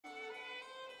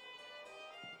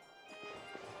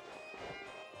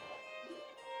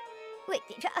Wait,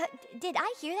 did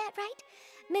I hear that right?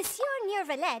 Monsieur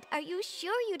Neuvillette, are you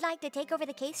sure you'd like to take over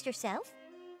the case yourself?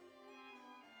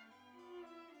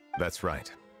 That's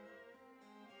right.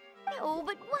 No,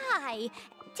 but why?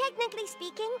 Technically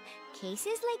speaking,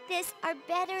 cases like this are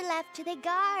better left to the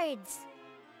guards.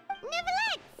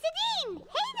 Neuvillette! Sidine!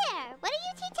 Hey there! What are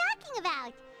you two talking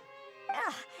about?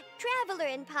 Traveler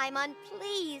in Paimon,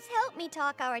 please help me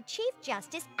talk our Chief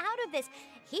Justice out of this.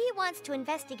 He wants to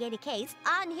investigate a case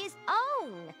on his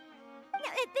own.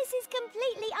 Now, this is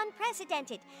completely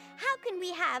unprecedented. How can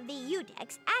we have the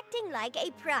Udex acting like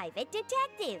a private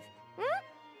detective?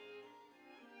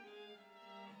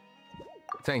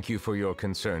 Thank you for your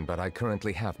concern, but I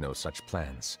currently have no such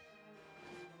plans.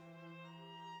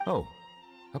 Oh,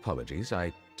 apologies.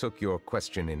 I took your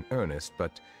question in earnest,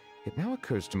 but it now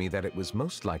occurs to me that it was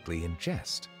most likely in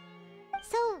jest.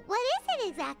 So, what is it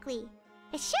exactly?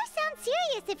 It sure sounds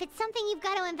serious if it's something you've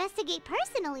got to investigate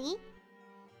personally.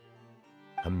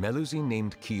 A Melusine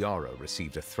named Kiara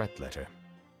received a threat letter.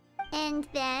 And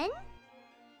then?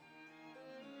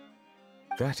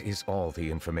 That is all the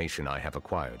information I have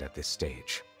acquired at this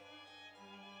stage.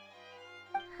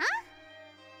 Huh?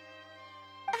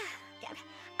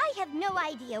 I have no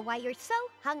idea why you're so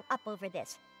hung up over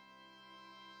this.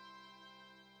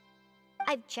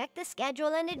 I've checked the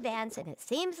schedule in advance, and it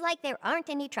seems like there aren't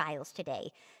any trials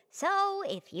today. So,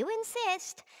 if you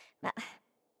insist,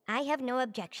 I have no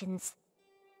objections.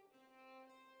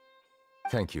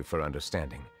 Thank you for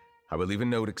understanding. I will leave a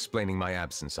note explaining my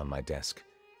absence on my desk.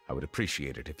 I would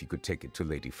appreciate it if you could take it to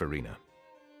Lady Farina.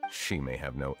 She may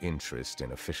have no interest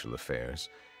in official affairs,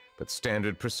 but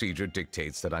standard procedure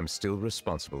dictates that I'm still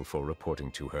responsible for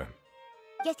reporting to her.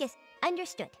 Yes,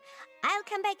 understood. I'll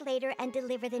come back later and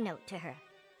deliver the note to her.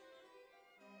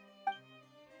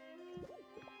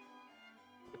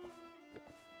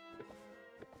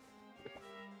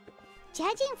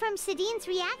 Judging from Sidine's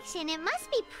reaction, it must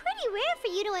be pretty rare for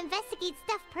you to investigate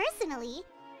stuff personally.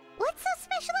 What's so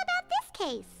special about this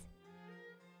case?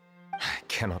 I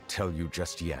cannot tell you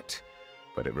just yet,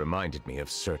 but it reminded me of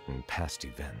certain past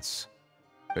events.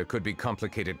 There could be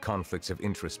complicated conflicts of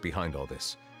interest behind all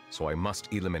this, so I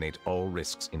must eliminate all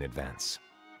risks in advance.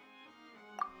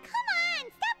 Come on!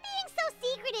 Stop being so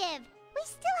secretive! We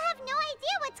still have no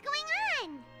idea what's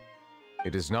going on!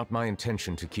 It is not my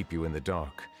intention to keep you in the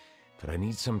dark, but I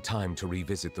need some time to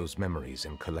revisit those memories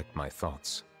and collect my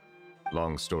thoughts.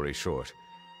 Long story short,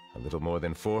 a little more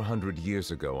than 400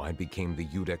 years ago, I became the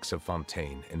Udex of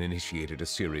Fontaine and initiated a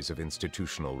series of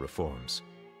institutional reforms.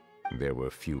 There were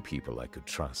few people I could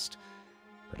trust,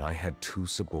 but I had two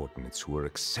subordinates who were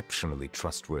exceptionally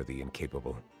trustworthy and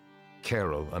capable.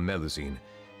 Carol, a Melusine,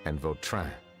 and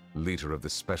Vautrin, leader of the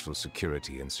Special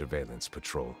Security and Surveillance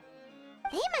Patrol.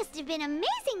 They must have been amazing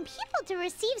people to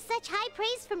receive such high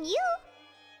praise from you!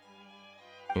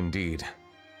 Indeed.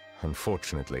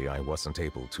 Unfortunately, I wasn't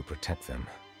able to protect them.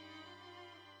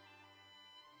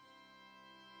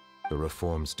 The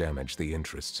reforms damaged the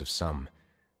interests of some,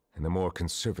 and the more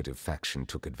conservative faction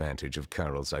took advantage of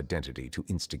Carol's identity to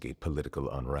instigate political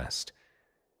unrest.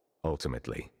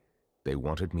 Ultimately, they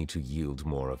wanted me to yield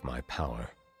more of my power.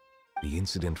 The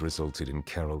incident resulted in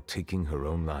Carol taking her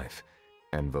own life,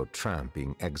 and Vautrin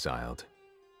being exiled.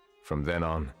 From then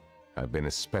on, I've been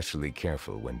especially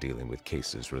careful when dealing with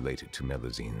cases related to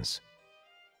Melusines.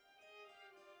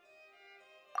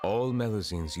 All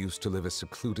Melusines used to live a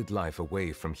secluded life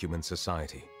away from human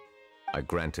society. I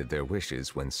granted their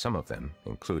wishes when some of them,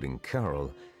 including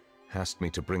Carol, asked me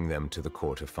to bring them to the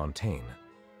court of Fontaine.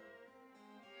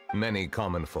 Many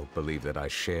common folk believe that I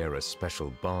share a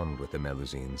special bond with the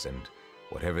Melusines, and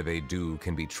whatever they do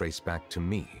can be traced back to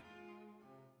me.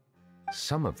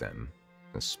 Some of them,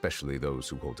 especially those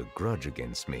who hold a grudge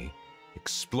against me,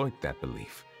 exploit that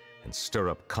belief and stir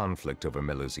up conflict over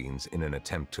Melusines in an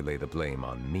attempt to lay the blame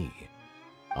on me.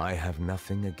 I have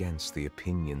nothing against the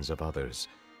opinions of others,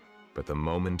 but the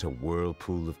moment a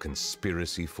whirlpool of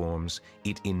conspiracy forms,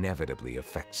 it inevitably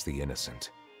affects the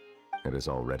innocent. It has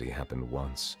already happened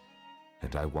once,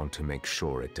 and I want to make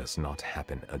sure it does not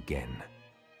happen again.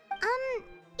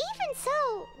 Even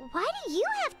so, why do you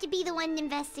have to be the one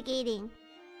investigating?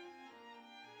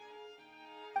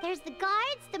 There's the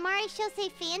guards, the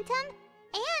Marechaussee Phantom,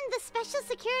 and the Special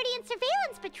Security and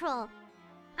Surveillance Patrol. Aren't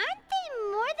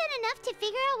they more than enough to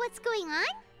figure out what's going on?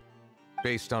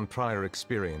 Based on prior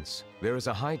experience, there is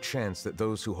a high chance that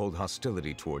those who hold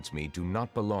hostility towards me do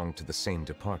not belong to the same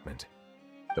department.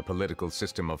 The political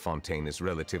system of Fontaine is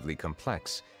relatively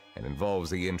complex and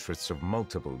involves the interests of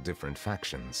multiple different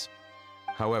factions.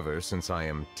 However, since I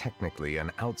am technically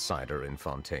an outsider in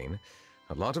Fontaine,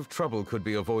 a lot of trouble could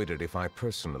be avoided if I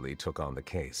personally took on the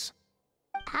case.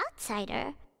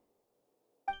 outsider.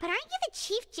 But aren't you the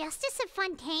Chief Justice of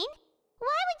Fontaine?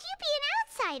 Why would you be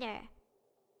an outsider?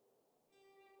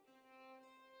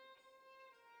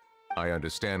 I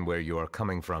understand where you are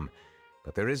coming from,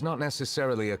 but there is not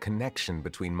necessarily a connection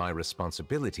between my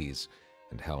responsibilities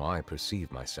and how I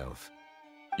perceive myself.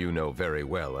 You know very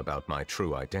well about my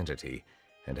true identity,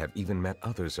 and have even met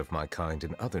others of my kind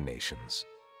in other nations.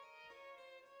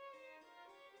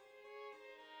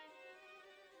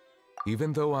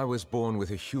 Even though I was born with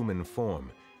a human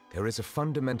form, there is a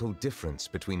fundamental difference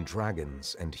between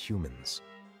dragons and humans.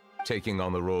 Taking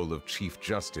on the role of Chief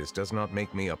Justice does not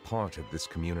make me a part of this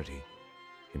community.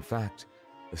 In fact,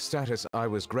 the status I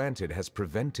was granted has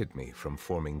prevented me from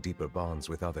forming deeper bonds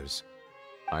with others.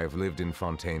 I have lived in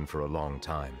Fontaine for a long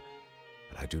time,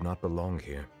 but I do not belong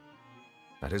here.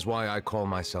 That is why I call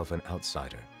myself an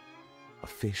outsider, a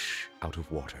fish out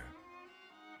of water.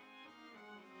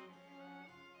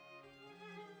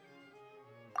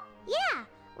 Yeah,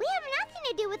 we have nothing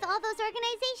to do with all those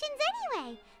organizations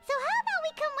anyway. So how about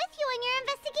we come with you on your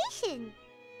investigation?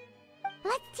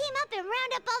 Let's team up and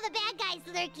round up all the bad guys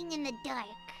lurking in the dark.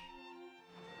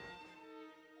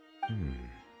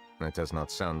 That does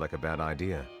not sound like a bad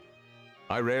idea.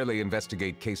 I rarely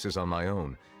investigate cases on my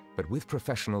own, but with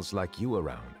professionals like you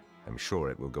around, I'm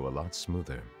sure it will go a lot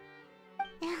smoother.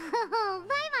 Oh,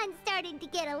 Paimon's starting to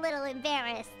get a little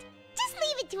embarrassed. Just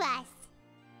leave it to us.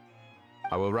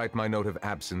 I will write my note of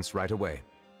absence right away.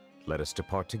 Let us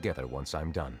depart together once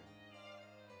I'm done.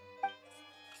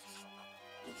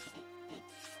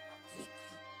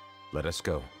 Let us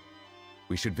go.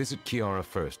 We should visit Kiara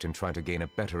first and try to gain a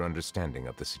better understanding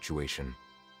of the situation.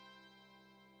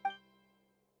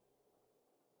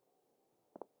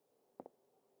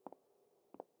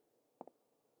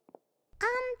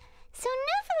 So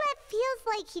Neuvillette feels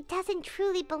like he doesn't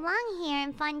truly belong here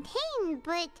in Fontaine,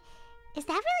 but is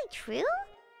that really true?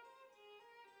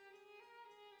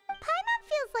 Paimon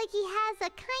feels like he has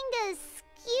a kinda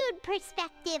skewed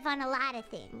perspective on a lot of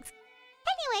things.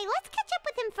 Anyway, let's catch up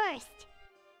with him first.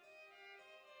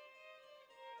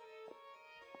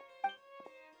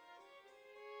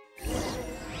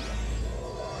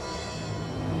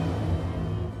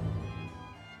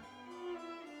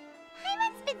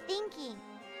 Paimon's been thinking.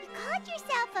 You called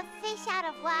yourself a fish out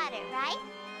of water, right?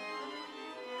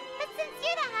 But since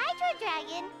you're the Hydro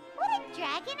Dragon, would a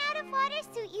dragon out of water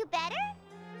suit you better?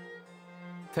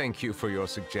 Thank you for your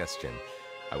suggestion.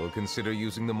 I will consider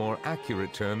using the more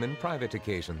accurate term in private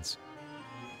occasions.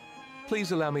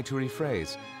 Please allow me to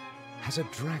rephrase. Has a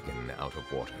dragon out of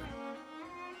water?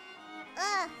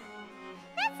 Ugh.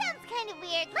 That sounds kind of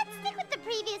weird. Let's stick with the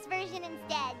previous version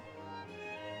instead.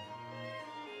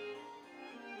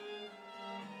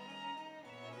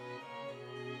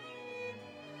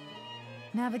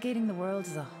 Navigating the world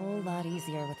is a whole lot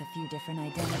easier with a few different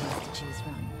identities to choose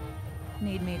from.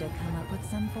 Need me to come up with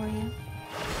some for you?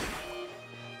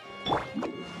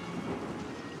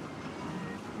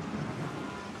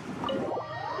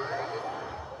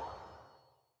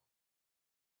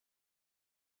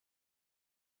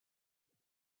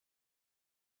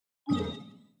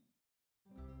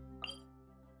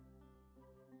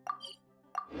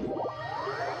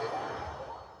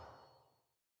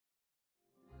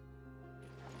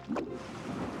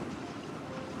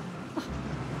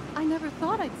 I never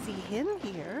thought I'd see him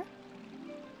here.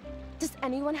 Does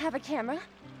anyone have a camera?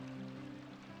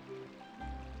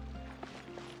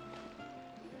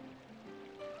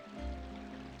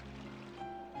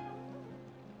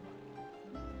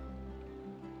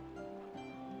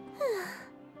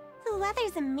 The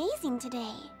weather's amazing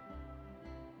today.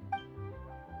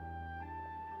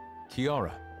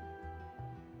 Kiara.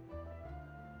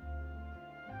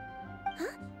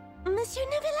 Huh? Monsieur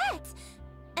Neuvillette!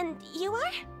 And you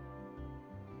are?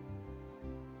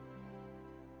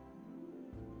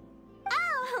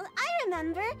 Oh, I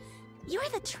remember. You're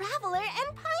the Traveler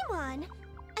and Paimon.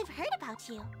 I've heard about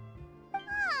you.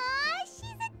 Aw,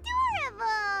 she's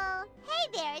adorable! Hey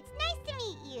there, it's nice to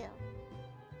meet you.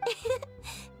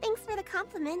 Thanks for the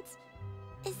compliment.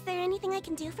 Is there anything I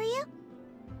can do for you?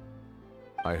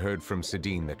 I heard from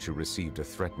Sidine that you received a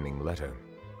threatening letter.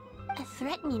 A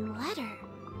threatening letter?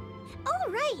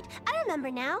 Oh, right! I remember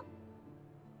now.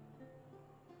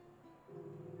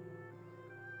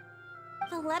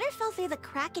 The letter fell through the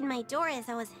crack in my door as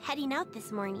I was heading out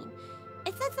this morning.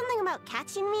 It said something about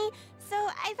catching me, so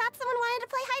I thought someone wanted to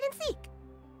play hide and seek.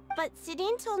 But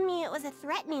Sidine told me it was a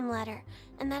threatening letter,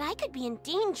 and that I could be in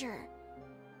danger.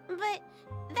 But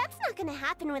that's not gonna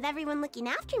happen with everyone looking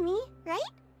after me, right?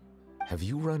 Have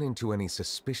you run into any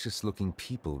suspicious-looking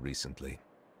people recently?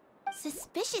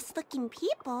 Suspicious-looking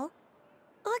people?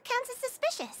 What counts as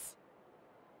suspicious?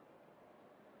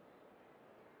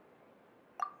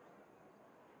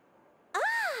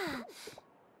 Ah!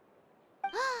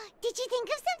 Did you think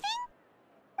of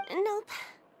something? Nope.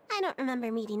 I don't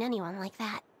remember meeting anyone like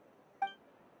that.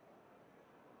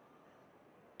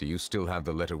 Do you still have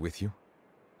the letter with you?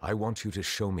 I want you to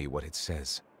show me what it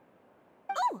says.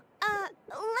 Oh,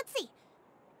 let's see.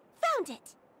 Found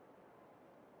it.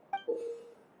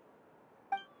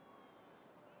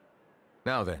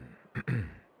 Now then,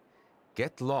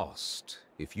 get lost.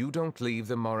 If you don't leave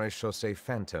the Maréchaussée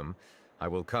Phantom, I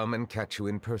will come and catch you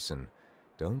in person.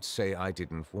 Don't say I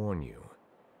didn't warn you.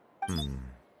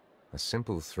 A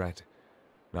simple threat.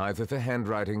 Neither the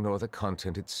handwriting nor the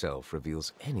content itself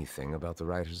reveals anything about the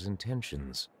writer's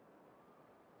intentions.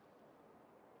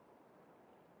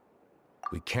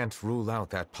 We can't rule out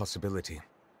that possibility.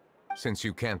 Since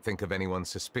you can't think of anyone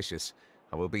suspicious,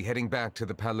 I will be heading back to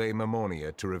the Palais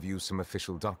Mermonia to review some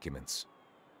official documents.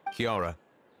 Kiara,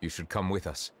 you should come with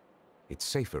us. It's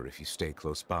safer if you stay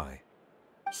close by.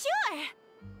 Sure!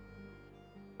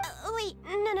 Wait,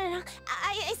 no.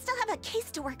 I still have a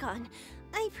case to work on.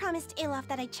 I promised Alof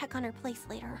that I'd check on her place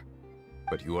later.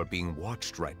 But you are being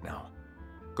watched right now.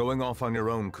 Going off on your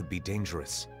own could be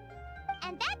dangerous.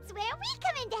 And that's where we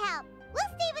come in to help. We'll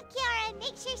stay with Kiara and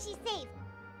make sure she's safe.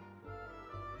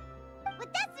 With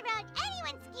us around,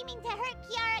 anyone scheming to hurt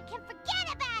Kiara can forget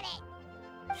about it!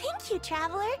 Thank you,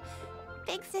 Traveler.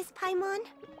 Big Sis Paimon.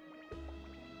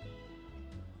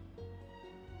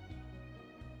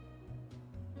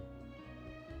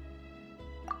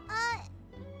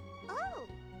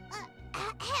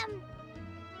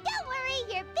 Don't worry,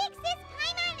 your Big Sis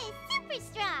Paimon is super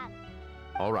strong!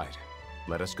 All right,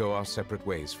 let us go our separate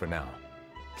ways for now.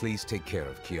 Please take care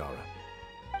of Kiara.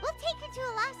 We'll take her to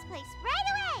a lost place right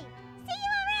away! See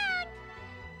you around!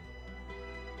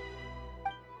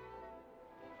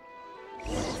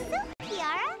 So,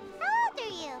 Kiara, how old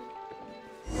are you?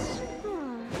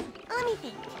 Let me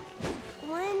think.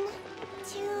 1,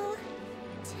 2,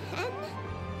 10?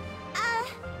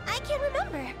 I can't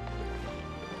remember.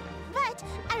 But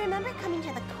I remember coming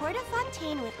to the Court of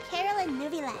Fontaine with Carol and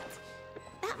Neuvillette.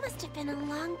 That must have been a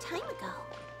long time ago.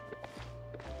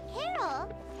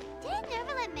 Carol? Didn't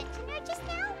Neuvillette mention her just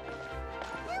now?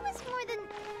 That was more than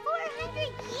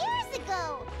 400 years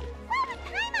ago! Why would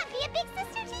Paimon be a big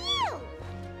sister to you?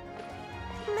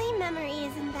 My memory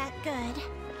isn't that good.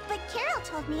 But Carol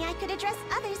told me I could address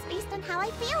others based on how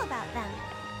I feel about them.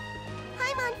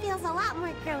 Paimon feels a lot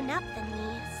more grown up than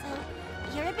me, so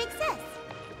you're a big sis.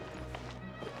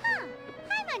 Huh,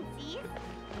 Paimon sees.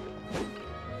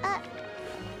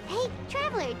 Hey,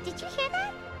 Traveler, did you hear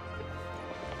that?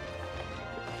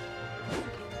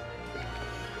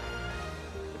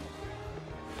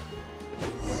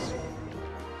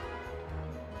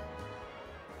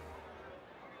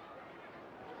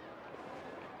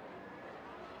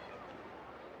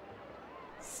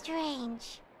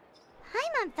 Strange.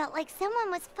 Paimon felt like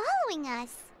someone was following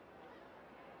us.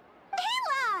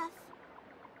 Olaf!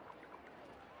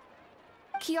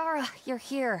 Kiara, you're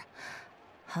here.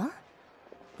 Huh?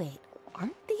 Wait,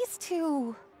 aren't these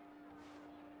two...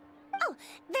 Oh,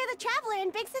 they're the Traveler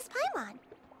and Big Sis Paimon.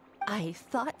 I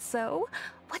thought so.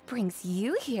 What brings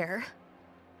you here?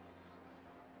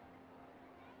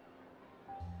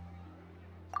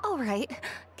 All right.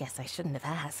 Guess I shouldn't have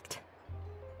asked.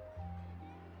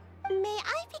 May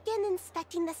I begin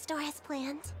inspecting the store as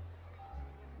planned?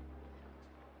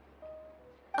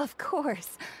 Of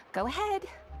course. Go ahead.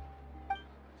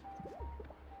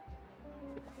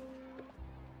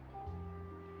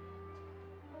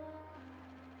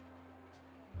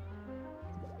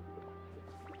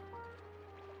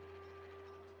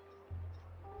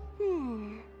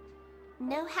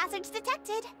 No hazards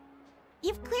detected.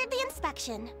 You've cleared the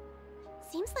inspection.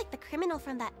 Seems like the criminal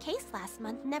from that case last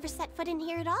month never set foot in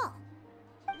here at all.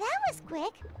 That was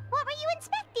quick. What were you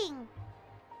inspecting?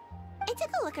 I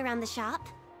took a look around the shop.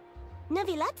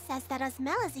 Neuvillette says that us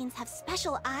Melazines have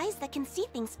special eyes that can see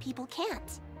things people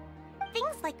can't.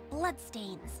 Things like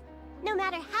bloodstains. No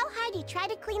matter how hard you try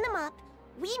to clean them up,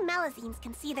 we Melazines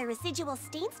can see their residual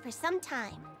stains for some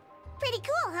time. Pretty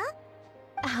cool, huh?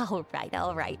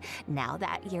 All right. Now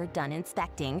that you're done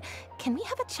inspecting, can we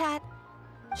have a chat?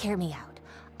 Hear me out.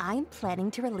 I'm planning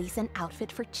to release an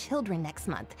outfit for children next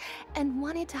month, and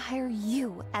wanted to hire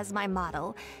you as my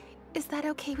model. Is that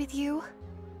okay with you?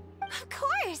 Of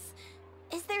course!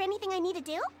 Is there anything I need to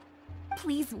do?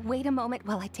 Please wait a moment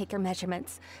while I take your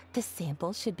measurements. The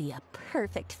sample should be a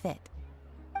perfect fit.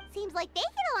 Seems like they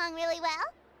get along really well.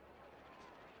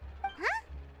 Huh?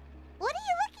 What are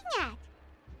you looking at?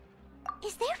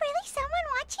 Is there really someone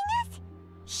watching us?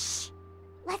 Shh!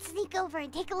 sneak over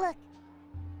and take a look.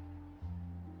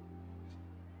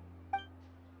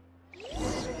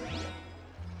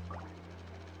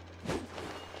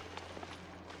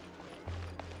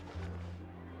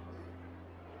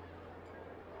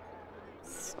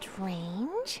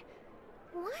 Strange.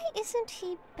 Why isn't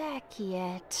he back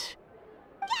yet?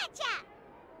 Gotcha!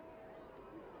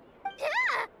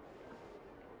 Ah!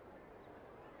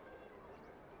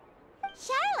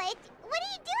 Charlotte, what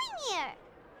are you doing here?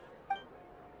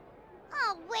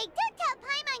 Oh, wait, don't tell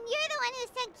Paimon you're the one who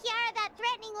sent Kiara that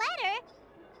threatening letter.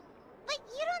 But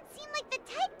you don't seem like the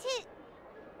type to...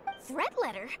 Threat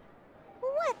letter?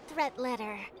 What threat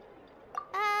letter?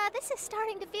 This is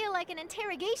starting to feel like an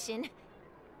interrogation.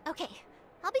 Okay,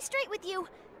 I'll be straight with you.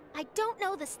 I don't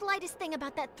know the slightest thing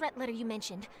about that threat letter you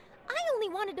mentioned. I only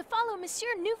wanted to follow Monsieur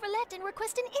Neuvillette and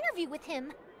request an interview with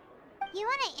him. You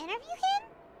want to interview him?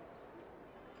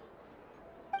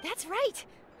 That's right.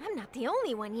 I'm not the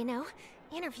only one, you know.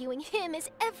 Interviewing him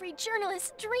is every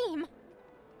journalist's dream.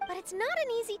 But it's not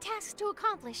an easy task to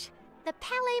accomplish. The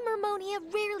Palais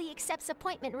Mermonia rarely accepts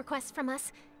appointment requests from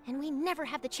us, and we never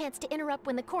have the chance to interrupt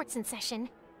when the court's in session.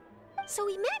 So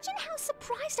imagine how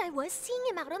surprised I was seeing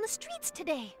him out on the streets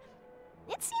today.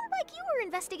 It seemed like you were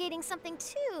investigating something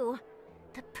too.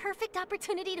 The perfect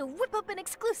opportunity to whip up an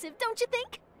exclusive, don't you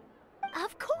think?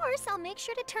 Of course, I'll make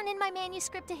sure to turn in my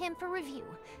manuscript to him for review.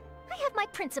 I have my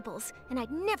principles, and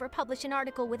I'd never publish an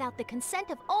article without the consent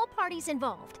of all parties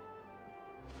involved.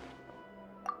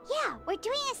 Yeah, we're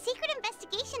doing a secret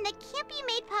investigation that can't be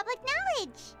made public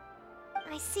knowledge.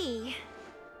 I see.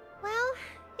 Well,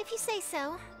 if you say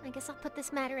so, I guess I'll put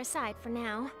this matter aside for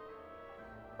now.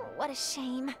 What a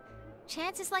shame.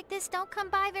 Chances like this don't come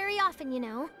by very often, you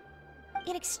know.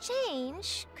 In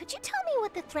exchange, could you tell me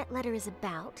what the threat letter is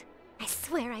about? I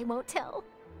swear I won't tell.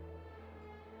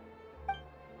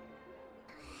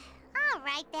 All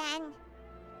right, then.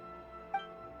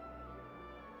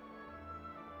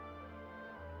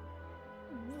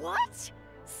 What?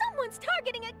 Someone's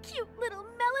targeting a cute little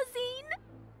Melusine?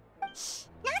 Shh,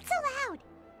 not so loud.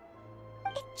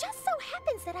 It just so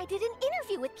happens that I did an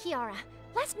interview with Kiara.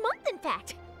 Last month, in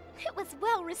fact. It was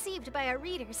well received by our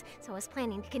readers, so I was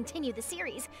planning to continue the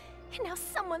series. And now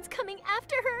someone's coming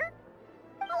after her.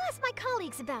 I'll ask my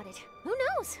colleagues about it. Who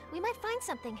knows? We might find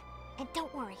something. And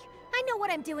don't worry, I know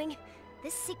what I'm doing.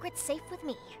 This secret's safe with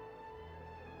me.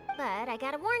 But I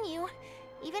gotta warn you,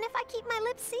 even if I keep my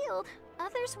lips sealed,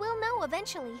 others will know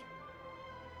eventually.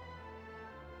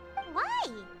 Why?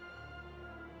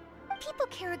 People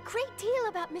care a great deal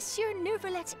about Monsieur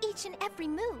Neuvillette's each and every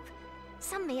move.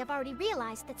 Some may have already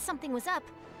realized that something was up.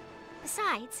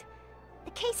 Besides,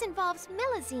 the case involves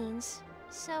Melusines,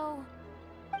 so...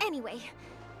 Anyway,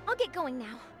 I'll get going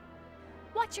now.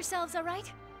 Watch yourselves, all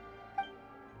right?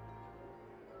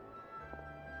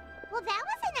 Well, that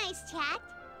was a nice chat.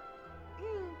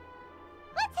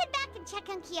 Let's head back and check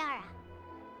on Kiara.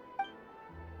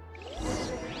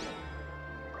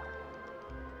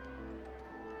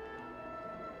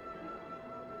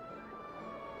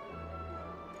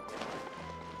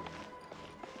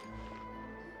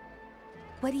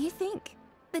 What do you think?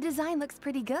 The design looks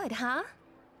pretty good, huh?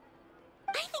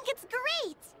 I think it's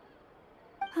great!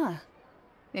 Huh.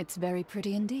 It's very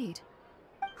pretty indeed.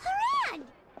 Haran!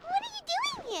 What are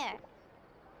you doing here?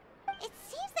 It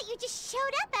seems that you just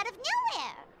showed up out of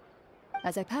nowhere.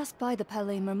 As I passed by the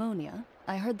Palais Mermonia,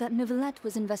 I heard that Neuvillette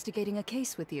was investigating a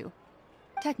case with you.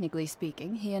 Technically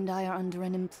speaking, he and I are under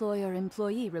an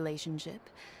employer-employee relationship.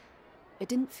 It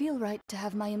didn't feel right to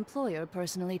have my employer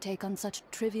personally take on such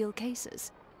trivial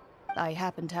cases. I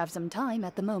happened to have some time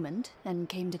at the moment, and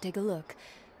came to take a look.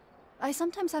 I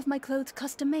sometimes have my clothes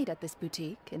custom-made at this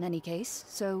boutique, in any case,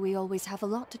 so we always have a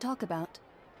lot to talk about.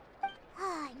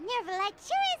 Oh, Neuvillette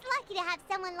sure is lucky to have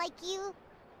someone like you.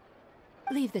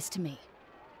 Leave this to me.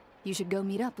 You should go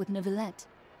meet up with Neuvillette.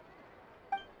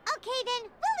 Okay then,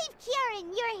 we'll leave Kiara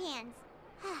in your hands.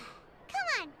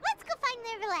 Come on, let's go find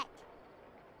Neuvillette.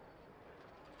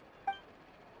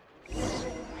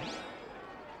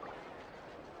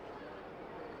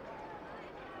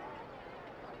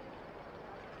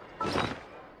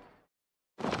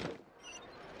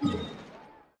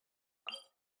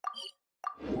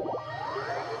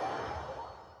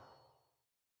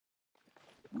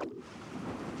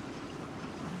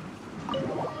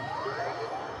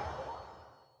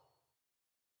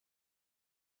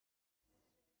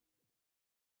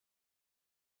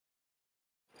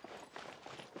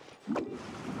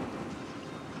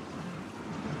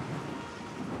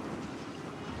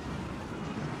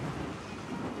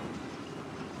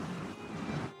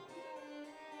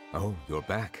 Oh, you're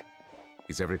back.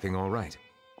 Is everything all right?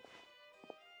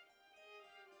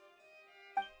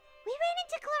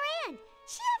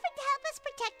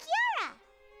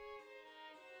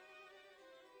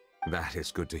 That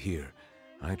is good to hear.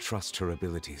 I trust her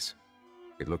abilities.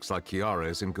 It looks like Kiara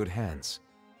is in good hands.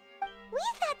 We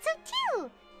thought so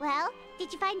too! Well,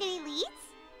 did you find any leads?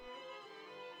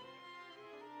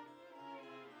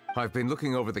 I've been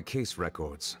looking over the case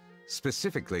records,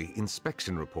 specifically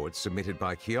inspection reports submitted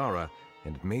by Kiara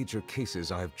and major cases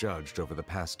I've judged over the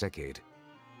past decade.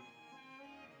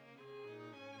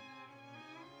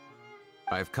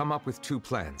 I've come up with two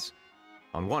plans.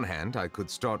 On one hand, I could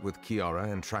start with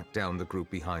Kiara and track down the group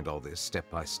behind all this step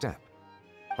by step.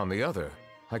 On the other,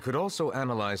 I could also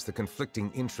analyze the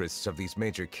conflicting interests of these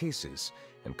major cases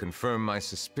and confirm my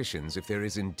suspicions if there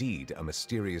is indeed a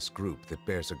mysterious group that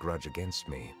bears a grudge against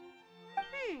me.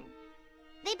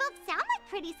 They both sound like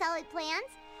pretty solid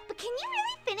plans, but can you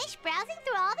really finish browsing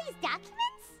through all these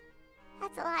documents?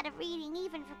 That's a lot of reading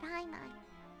even for Paimon.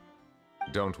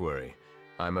 Don't worry.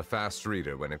 I'm a fast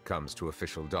reader when it comes to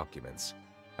official documents.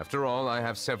 After all, I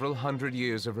have several hundred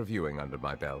years of reviewing under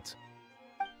my belt.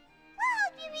 We'll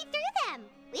help you read through them.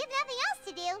 We have nothing else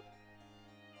to do.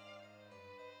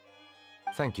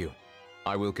 Thank you.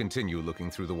 I will continue looking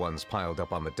through the ones piled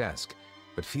up on the desk,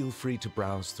 but feel free to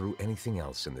browse through anything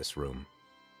else in this room.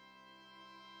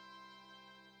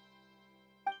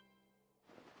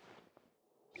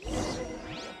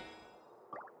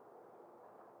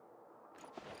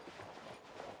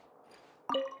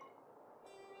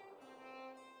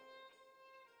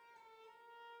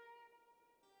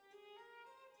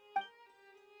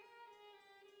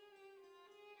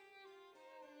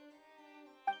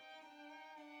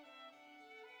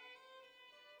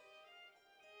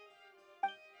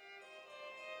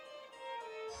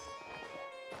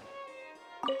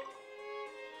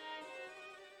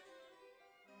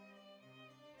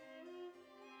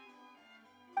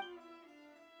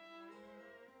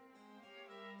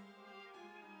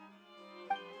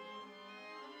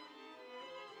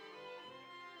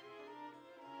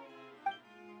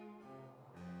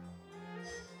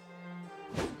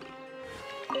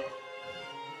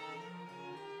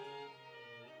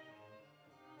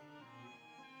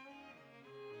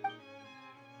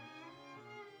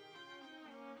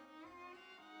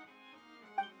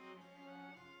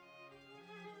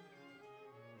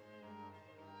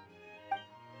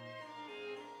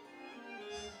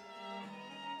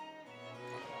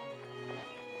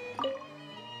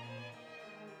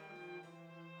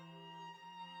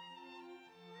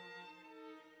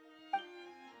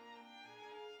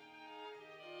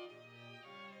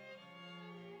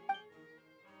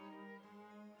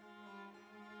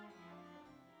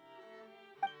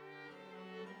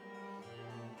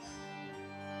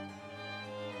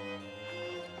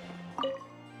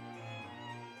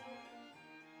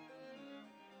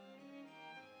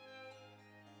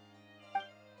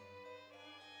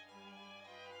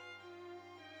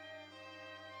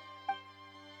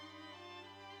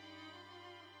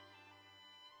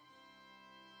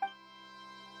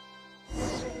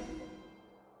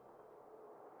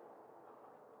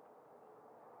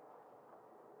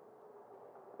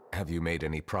 Have you made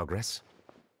any progress?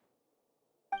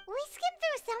 We skimmed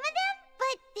through some of them,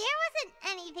 but there wasn't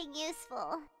anything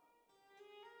useful.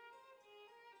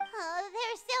 Oh,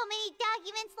 there's so many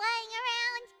documents lying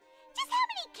around. Just how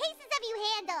many cases have you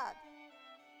handled?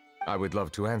 I would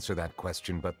love to answer that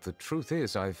question, but the truth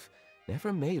is I've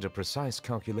never made a precise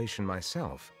calculation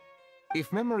myself.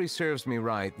 If memory serves me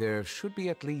right, there should be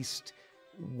at least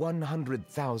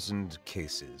 100,000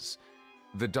 cases.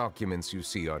 The documents you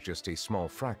see are just a small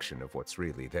fraction of what's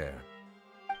really there.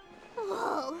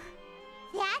 Whoa,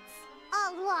 that's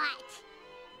a lot.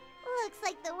 Looks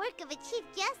like the work of a Chief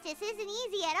Justice isn't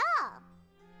easy at all.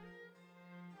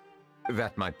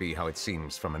 That might be how it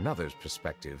seems from another's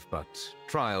perspective, but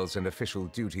trials and official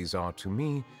duties are, to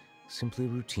me, simply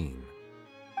routine.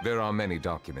 There are many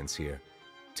documents here.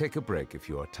 Take a break if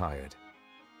you are tired.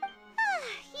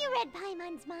 You read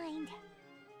Paimon's mind.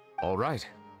 All right.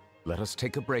 Let us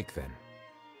take a break then.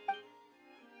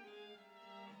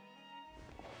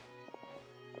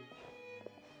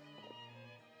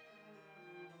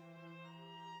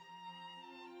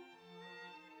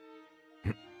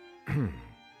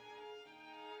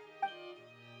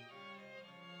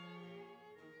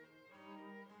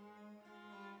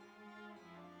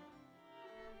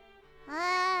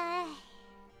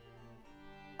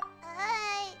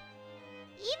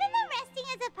 Even though resting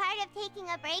is a part of taking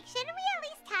a break, shouldn't we at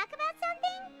least talk about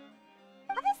something?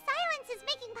 All the silence is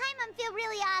making Paimon feel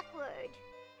really awkward.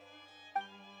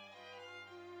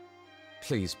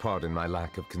 Please pardon my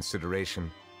lack of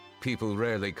consideration. People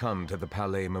rarely come to the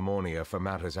Palais Mermonia for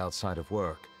matters outside of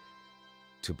work.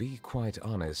 To be quite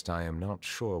honest, I am not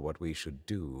sure what we should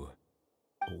do.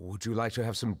 Would you like to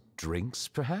have some drinks,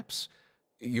 perhaps?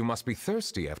 You must be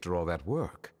thirsty after all that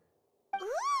work. Ooh,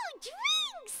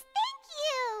 drinks! Thank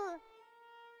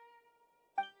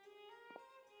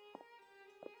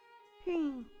you!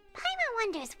 Paimon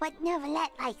wonders what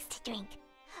Neuvillette likes to drink.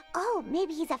 Oh,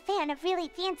 maybe he's a fan of really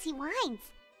fancy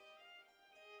wines.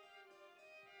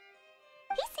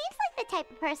 He seems like the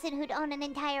type of person who'd own an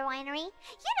entire winery.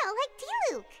 You know, like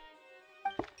D-Luke.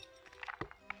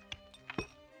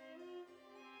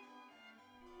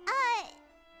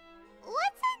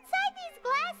 What's inside these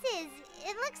glasses?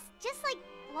 It looks just like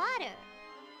water.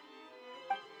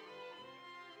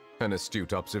 An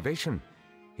astute observation.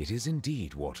 It is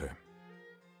indeed water.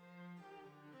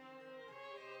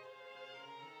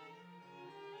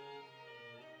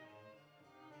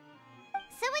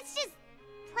 So it's just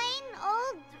plain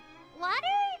old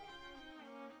water?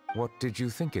 What did you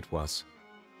think it was?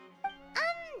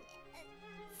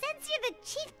 Since you're the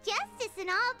Chief Justice and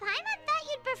all, Paimon thought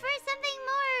you'd prefer something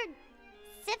more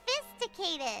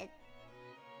sophisticated.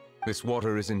 This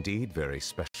water is indeed very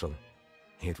special.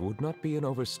 It would not be an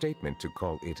overstatement to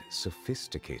call it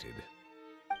sophisticated.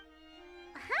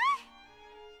 Huh?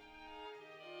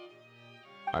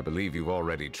 I believe you've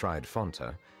already tried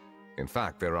Fanta. In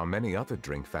fact, there are many other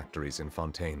drink factories in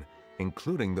Fontaine,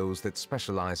 including those that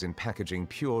specialize in packaging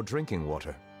pure drinking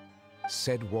water.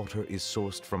 Said water is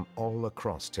sourced from all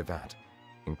across Teyvat,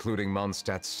 including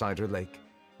Mondstadt's Cider Lake,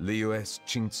 Liyue's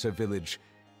Chintsa Village,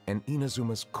 and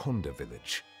Inazuma's Konda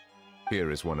Village.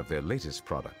 Here is one of their latest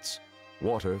products,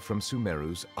 water from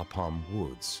Sumeru's Apam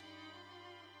Woods.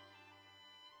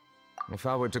 If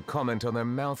I were to comment on their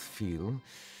mouthfeel,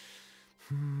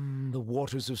 the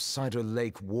waters of Cider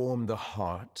Lake warm the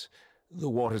heart, the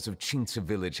waters of Chintsa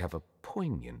Village have a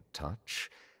poignant touch,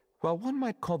 while one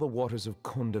might call the waters of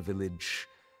Konda Village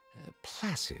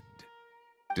placid.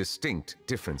 Distinct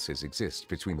differences exist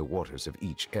between the waters of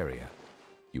each area.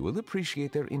 You will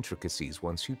appreciate their intricacies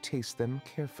once you taste them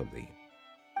carefully.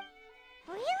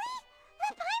 Really?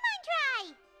 Let Paimon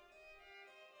try!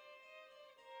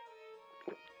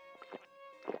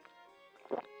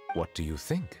 What do you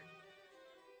think?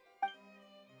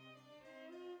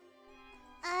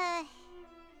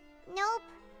 Nope.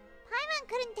 Paimon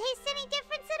couldn't taste any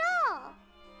difference at all.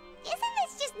 Isn't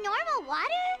this just normal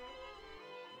water?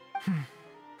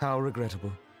 How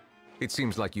regrettable. It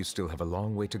seems like you still have a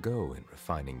long way to go in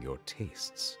refining your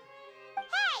tastes.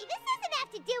 Hey, this doesn't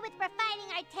have to do with refining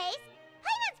our taste.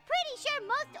 Paimon's pretty sure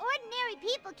most ordinary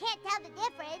people can't tell the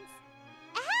difference.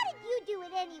 How did you do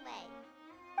it anyway?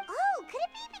 Oh, could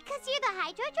it be because you're the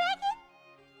Hydro Dragon?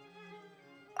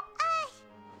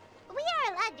 We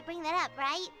are allowed to bring that up,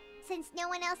 right? Since no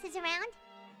one else is around?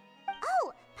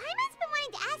 Oh, Paimon's been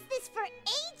wanting to ask this for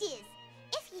ages.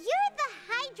 If you're the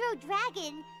Hydro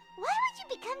Dragon, why would you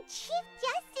become Chief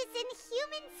Justice in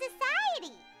human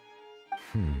society?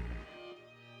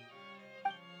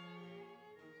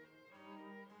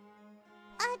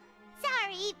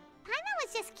 Sorry. Paimon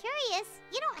was just curious.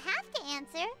 You don't have to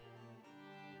answer.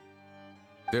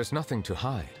 There's nothing to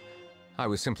hide. I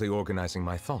was simply organizing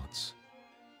my thoughts.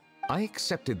 I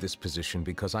accepted this position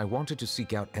because I wanted to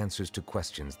seek out answers to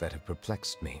questions that have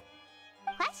perplexed me.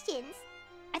 Questions?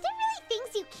 Are there really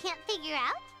things you can't figure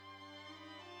out?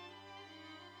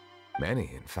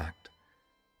 Many, in fact.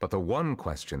 But the one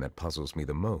question that puzzles me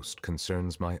the most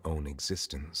concerns my own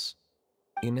existence.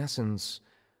 In essence,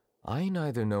 I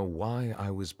neither know why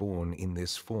I was born in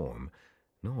this form,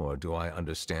 nor do I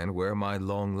understand where my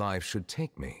long life should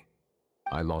take me.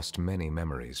 I lost many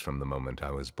memories from the moment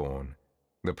I was born.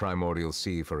 The primordial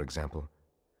sea, for example.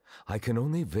 I can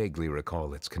only vaguely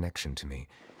recall its connection to me,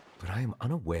 but I am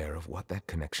unaware of what that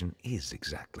connection is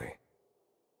exactly.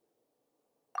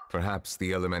 Perhaps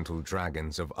the elemental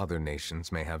dragons of other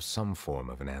nations may have some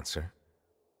form of an answer.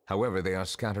 However, they are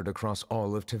scattered across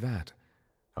all of Teyvat.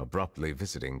 Abruptly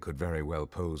visiting could very well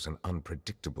pose an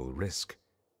unpredictable risk.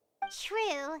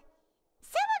 True.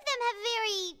 Some of them have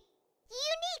very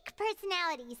unique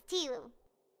personalities, too.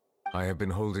 I have been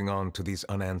holding on to these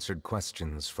unanswered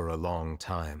questions for a long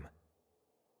time.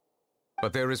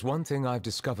 But there is one thing I've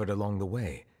discovered along the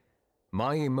way.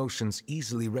 My emotions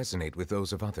easily resonate with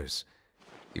those of others.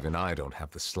 Even I don't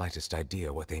have the slightest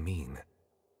idea what they mean.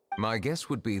 My guess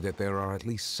would be that there are at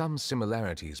least some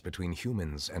similarities between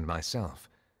humans and myself.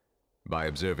 By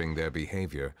observing their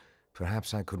behavior,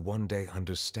 perhaps I could one day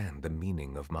understand the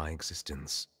meaning of my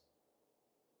existence.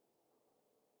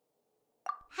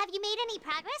 Have you made any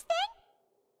progress then?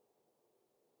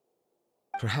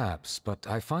 Perhaps, but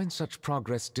I find such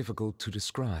progress difficult to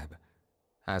describe.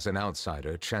 As an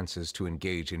outsider, chances to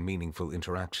engage in meaningful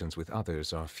interactions with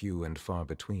others are few and far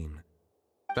between.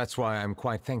 That's why I'm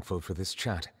quite thankful for this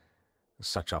chat.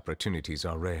 Such opportunities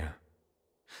are rare.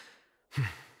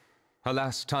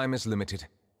 Alas, time is limited.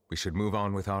 We should move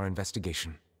on with our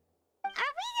investigation. Are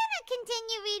we gonna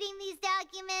continue reading these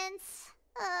documents?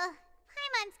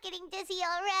 Paimon's getting dizzy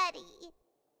already.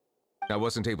 I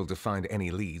wasn't able to find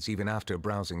any leads even after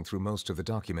browsing through most of the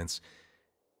documents.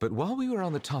 But while we were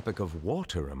on the topic of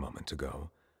water a moment ago,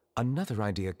 another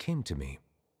idea came to me.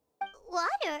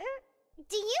 Water?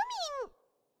 Do you mean...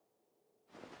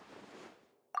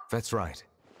 That's right.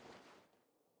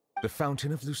 The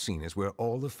Fountain of Lucine is where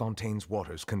all of Fontaine's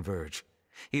waters converge.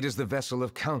 It is the vessel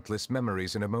of countless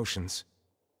memories and emotions.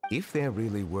 If there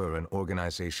really were an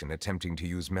organization attempting to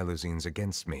use Melusines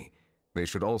against me, they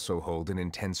should also hold an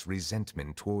intense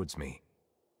resentment towards me.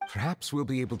 Perhaps we'll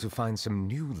be able to find some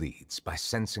new leads by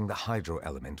sensing the hydro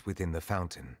element within the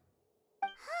fountain.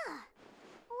 Huh.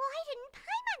 Why didn't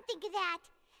Paimon think of that?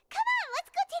 Come on, let's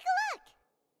go take a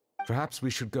look! Perhaps we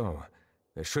should go.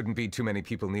 There shouldn't be too many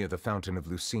people near the Fountain of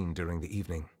Lucine during the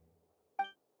evening.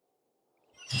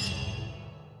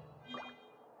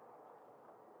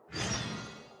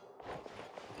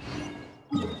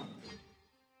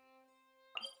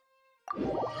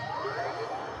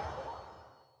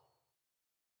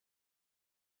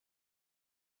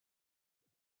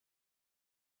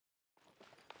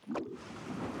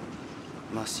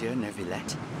 Monsieur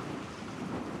Neuvillette?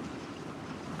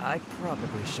 I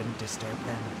probably shouldn't disturb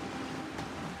them.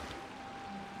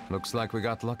 Looks like we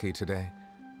got lucky today.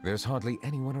 There's hardly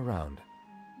anyone around.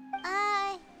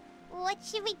 What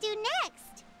should we do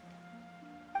next?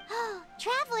 Oh,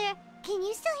 Traveler, can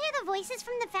you still hear the voices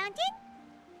from the fountain?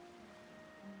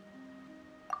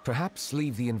 Perhaps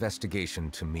leave the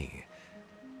investigation to me.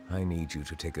 I need you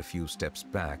to take a few steps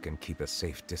back and keep a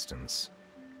safe distance.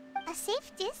 A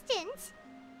safe distance?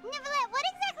 Neuvillette, what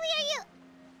exactly are you...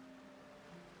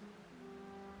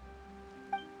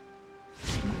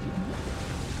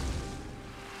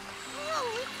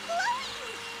 Oh, it's glowing!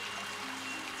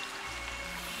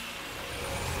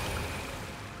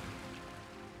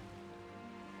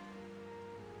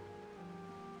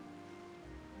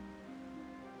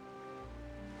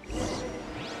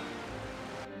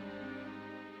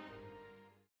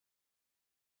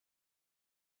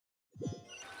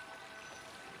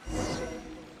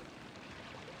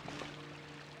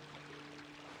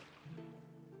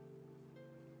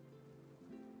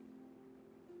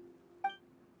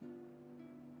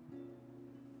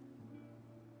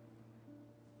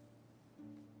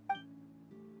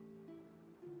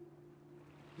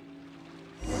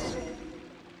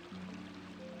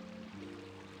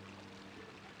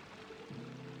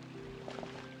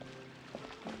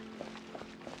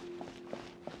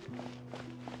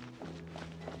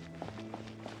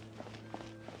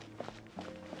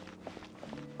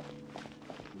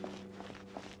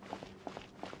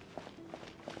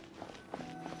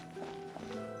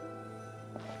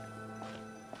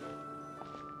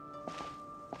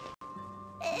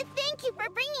 Thank you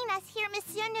for bringing us here,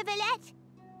 Monsieur Neuvillette.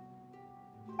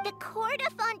 The Court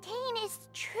of Fontaine is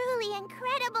truly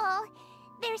incredible.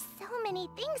 There's so many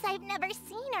things I've never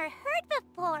seen or heard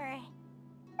before.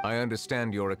 I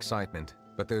understand your excitement,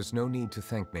 but there's no need to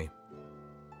thank me.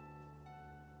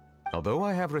 Although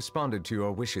I have responded to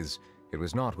your wishes, it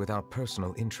was not without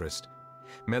personal interest.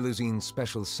 Melusine's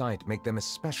special sight make them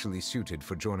especially suited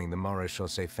for joining the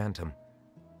Maréchaussée Phantom.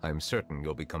 I'm certain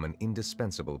you'll become an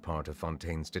indispensable part of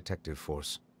Fontaine's detective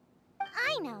force.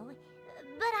 I know,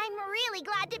 but I'm really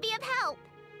glad to be of help.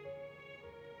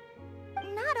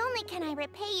 Not only can I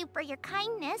repay you for your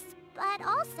kindness, but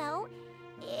also,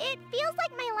 it feels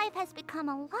like my life has become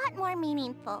a lot more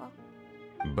meaningful.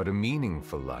 But a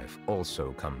meaningful life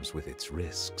also comes with its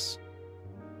risks.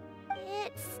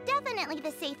 It's definitely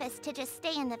the safest to just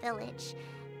stay in the village,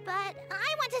 but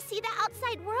I want to see the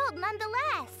outside world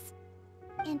nonetheless.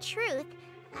 In truth,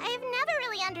 I've never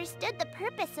really understood the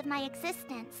purpose of my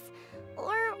existence,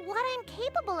 or what I'm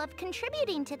capable of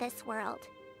contributing to this world.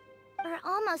 For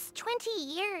almost 20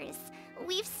 years,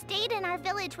 we've stayed in our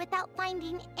village without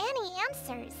finding any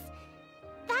answers.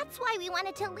 That's why we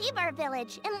wanted to leave our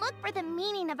village and look for the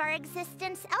meaning of our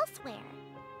existence elsewhere.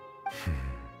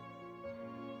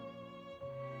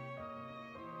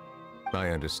 I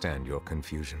understand your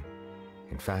confusion.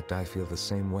 In fact, I feel the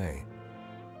same way.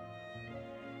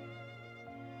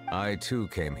 I too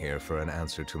came here for an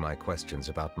answer to my questions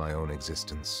about my own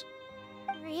existence.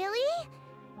 Really?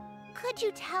 Could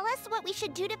you tell us what we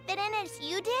should do to fit in as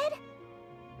you did?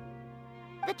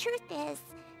 The truth is,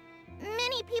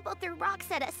 many people threw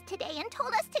rocks at us today and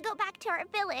told us to go back to our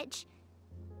village.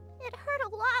 It hurt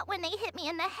a lot when they hit me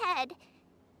in the head,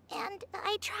 and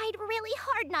I tried really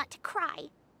hard not to cry.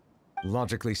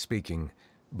 Logically speaking,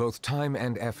 both time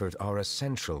and effort are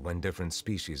essential when different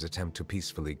species attempt to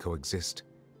peacefully coexist.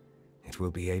 It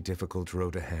will be a difficult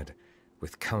road ahead,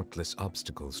 with countless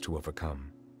obstacles to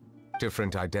overcome.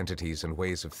 Different identities and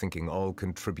ways of thinking all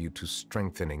contribute to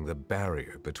strengthening the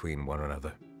barrier between one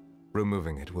another.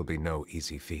 Removing it will be no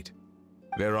easy feat.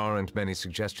 There aren't many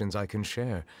suggestions I can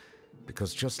share,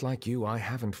 because just like you, I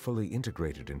haven't fully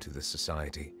integrated into this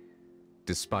society.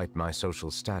 Despite my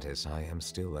social status, I am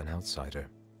still an outsider.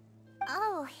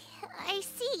 Oh, I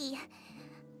see.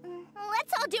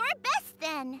 Let's all do our best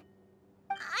then.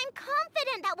 I'm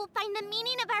confident that we'll find the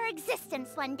meaning of our existence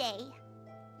one day.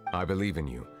 I believe in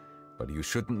you, but you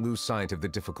shouldn't lose sight of the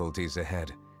difficulties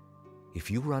ahead. If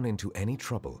you run into any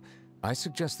trouble, I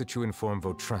suggest that you inform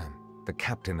Vautrin, the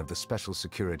captain of the Special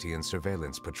Security and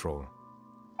Surveillance Patrol.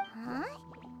 Huh?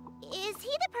 Is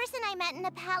he the person I met in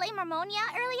the Palais Marmonia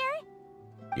earlier?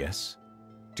 Yes?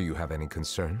 Do you have any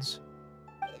concerns?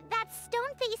 That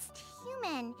stone-faced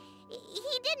human.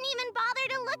 He didn't even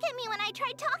bother to look at me when I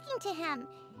tried talking to him.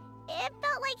 It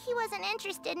felt like he wasn't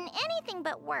interested in anything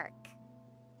but work.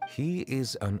 He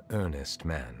is an earnest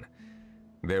man.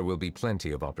 There will be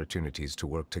plenty of opportunities to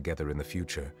work together in the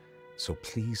future, so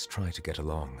please try to get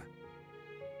along.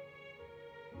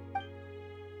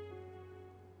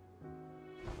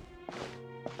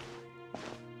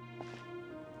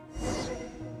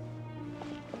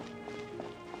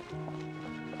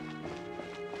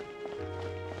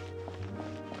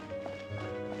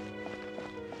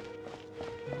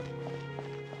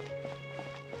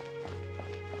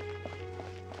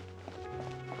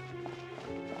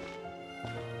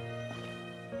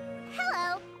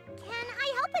 Hello. Can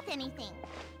I help with anything?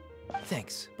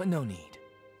 Thanks, but no need.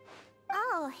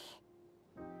 Oh.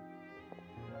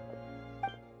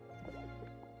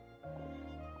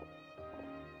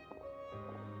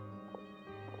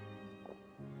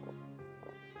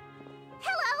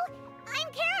 Hello, I'm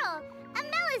Carol, a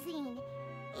Melazine.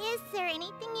 Is there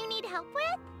anything you need help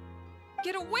with?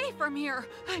 Get away from here!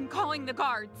 I'm calling the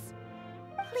guards!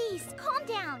 Please, calm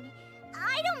down.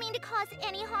 I don't mean to cause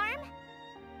any harm.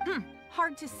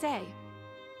 Hard to say.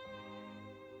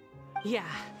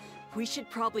 Yeah, we should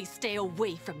probably stay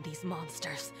away from these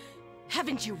monsters.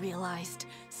 Haven't you realized?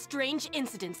 Strange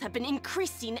incidents have been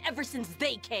increasing ever since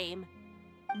they came.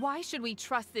 Why should we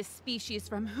trust this species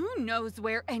from who knows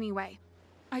where anyway?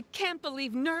 I can't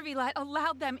believe Neuvillette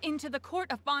allowed them into the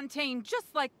court of Fontaine just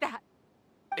like that.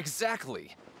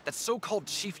 Exactly. That so-called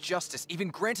Chief Justice even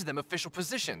granted them official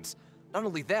positions. Not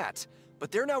only that,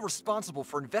 but they're now responsible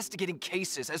for investigating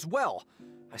cases as well.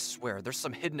 I swear, there's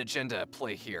some hidden agenda at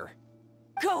play here.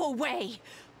 Go away!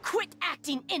 Quit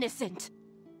acting innocent!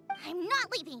 I'm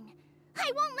not leaving.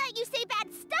 I won't let you say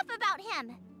bad stuff about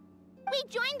him. We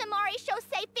joined the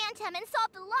Maréchaussée Phantom and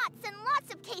solved lots and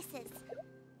lots of cases.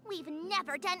 We've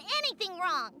never done anything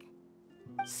wrong.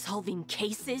 Solving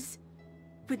cases?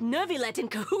 With Neuvillette in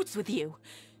cahoots with you.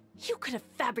 You could have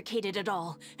fabricated it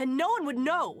all, and no one would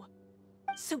know.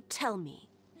 So tell me,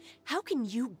 how can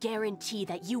you guarantee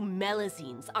that you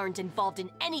Melazines aren't involved in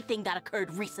anything that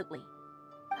occurred recently?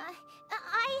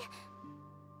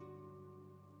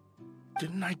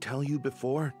 Didn't I tell you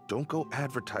before? Don't go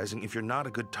advertising if you're not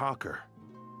a good talker.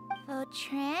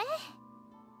 Vautrin?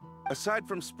 Aside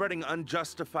from spreading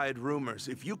unjustified rumors,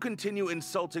 if you continue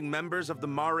insulting members of the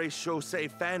Maréchaussée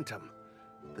Phantom,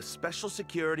 the Special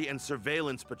Security and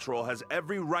Surveillance Patrol has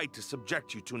every right to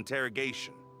subject you to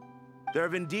interrogation. There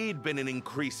have indeed been an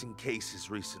increase in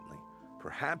cases recently,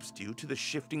 perhaps due to the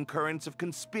shifting currents of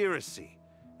conspiracy,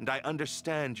 and I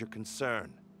understand your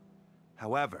concern.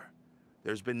 However,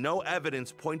 there's been no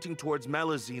evidence pointing towards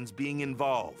Melazines being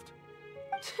involved.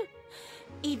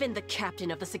 Even the captain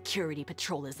of the security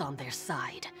patrol is on their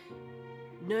side.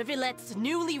 Neuvillette's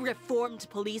newly reformed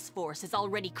police force is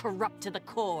already corrupt to the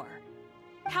core.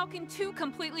 How can two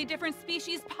completely different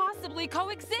species possibly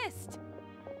coexist?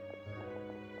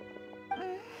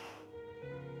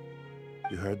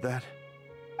 You heard that?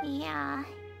 Yeah.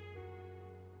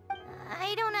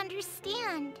 I don't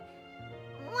understand.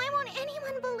 Why won't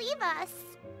anyone believe us?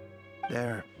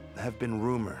 There have been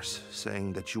rumors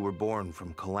saying that you were born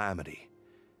from calamity,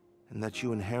 and that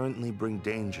you inherently bring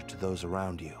danger to those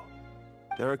around you.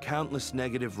 There are countless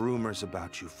negative rumors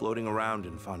about you floating around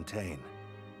in Fontaine.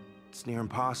 It's near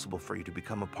impossible for you to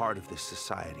become a part of this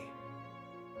society.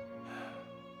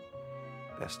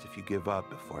 Best if you give up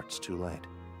before it's too late.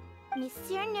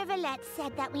 Monsieur Neuvillette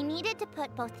said that we needed to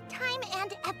put both time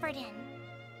and effort in.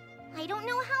 I don't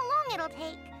know how long it'll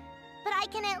take, but I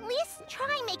can at least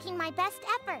try making my best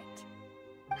effort.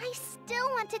 I still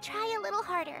want to try a little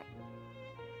harder.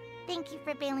 Thank you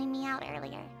for bailing me out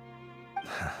earlier.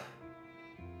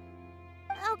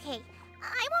 Okay,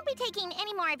 I won't be taking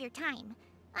any more of your time.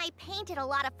 I painted a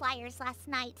lot of flyers last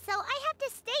night, so I have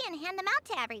to stay and hand them out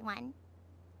to everyone.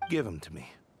 Give them to me.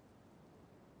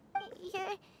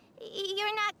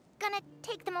 You're not gonna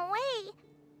take them away,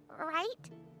 right?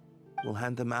 We'll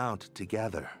hand them out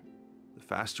together. The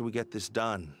faster we get this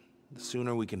done, the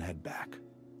sooner we can head back.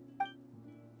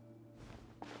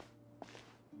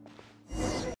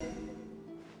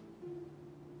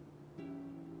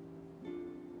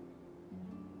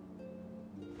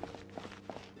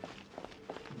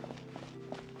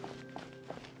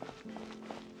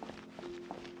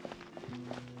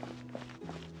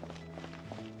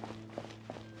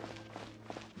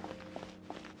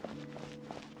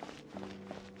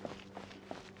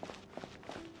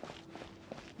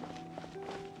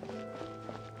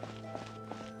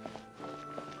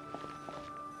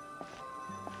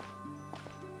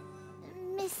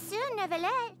 Monsieur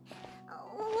Neuvillette,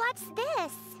 what's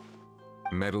this?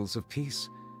 Medals of Peace,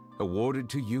 awarded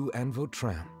to you and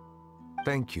Vautrin.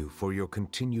 Thank you for your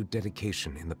continued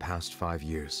dedication in the past 5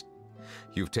 years.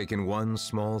 You've taken one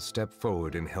small step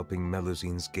forward in helping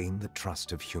Melusines gain the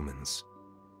trust of humans.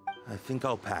 I think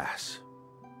I'll pass.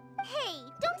 Hey,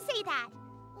 don't say that.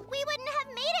 We wouldn't have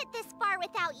made it this far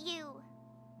without you.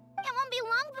 It won't be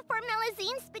long before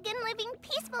Melusines begin living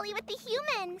peacefully with the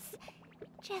humans.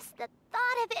 Just the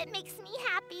thought of it makes me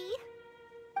happy.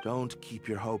 Don't keep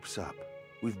your hopes up.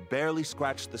 We've barely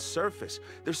scratched the surface.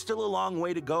 There's still a long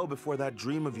way to go before that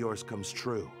dream of yours comes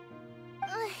true.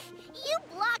 You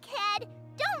blockhead!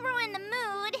 Don't ruin the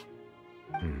mood!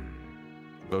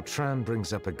 Vautrin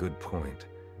brings up a good point.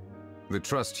 The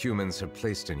trust humans have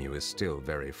placed in you is still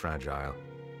very fragile.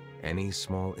 Any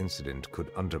small incident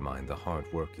could undermine the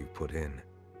hard work you've put in.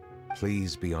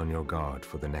 Please be on your guard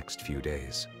for the next few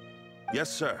days. Yes,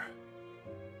 sir.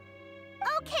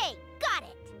 Okay, got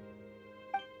it.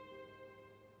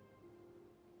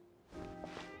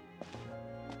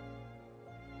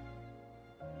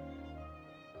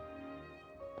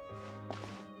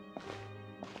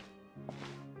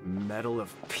 Medal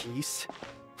of Peace?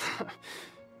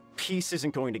 Peace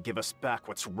isn't going to give us back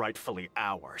what's rightfully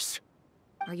ours.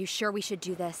 Are you sure we should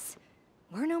do this?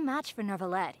 We're no match for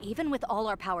Neuvillette, even with all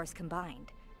our powers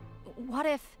combined. What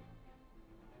if...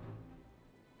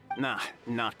 Nah,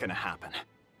 not gonna happen.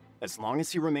 As long as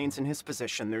he remains in his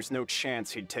position, there's no chance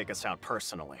he'd take us out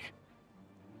personally.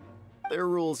 There are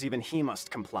rules even he must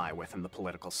comply with in the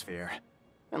political sphere,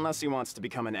 unless he wants to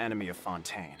become an enemy of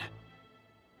Fontaine.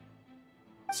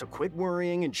 So quit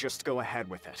worrying and just go ahead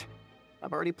with it.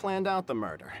 I've already planned out the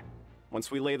murder.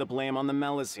 Once we lay the blame on the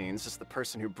Melusines as the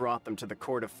person who brought them to the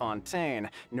court of Fontaine,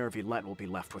 Neuvillette will be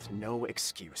left with no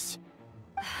excuse.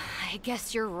 I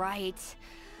guess you're right.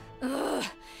 Ugh.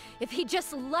 If he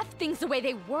just left things the way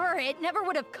they were, it never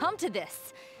would have come to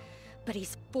this. But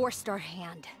he's forced our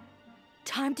hand.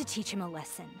 Time to teach him a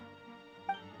lesson.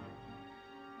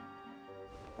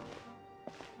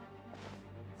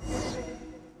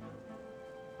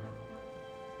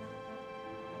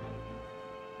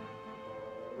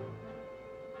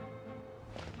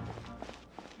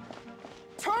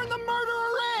 Turn the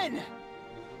murderer in!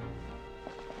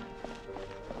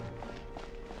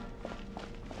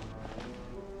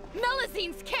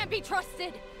 Melusines can't be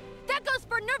trusted! That goes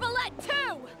for Neuvillette,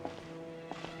 too!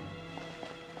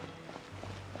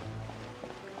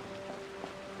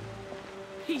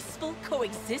 Peaceful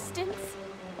coexistence?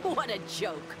 What a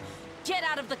joke. Get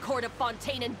out of the court of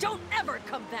Fontaine and don't ever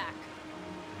come back!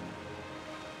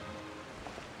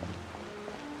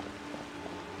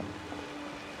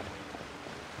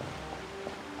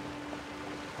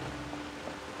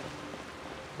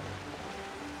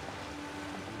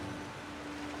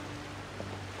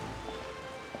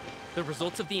 The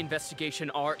results of the investigation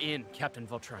are in, Captain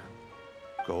Vautrin.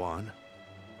 Go on.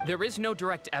 There is no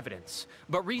direct evidence,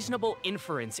 but reasonable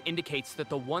inference indicates that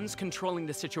the ones controlling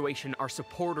the situation are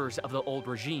supporters of the old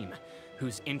regime,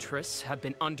 whose interests have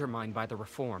been undermined by the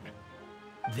reform.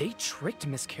 They tricked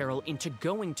Miss Carroll into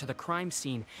going to the crime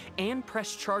scene and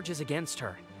pressed charges against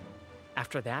her.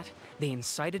 After that, they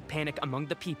incited panic among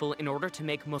the people in order to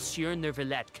make Monsieur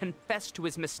Neuvillette confess to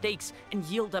his mistakes and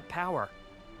yield up power.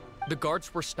 The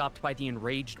guards were stopped by the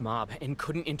enraged mob and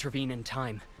couldn't intervene in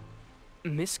time.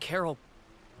 Miss Carroll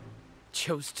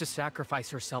chose to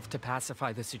sacrifice herself to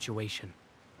pacify the situation.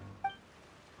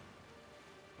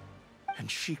 And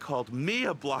she called me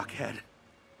a blockhead.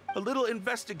 A little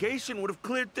investigation would have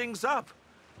cleared things up.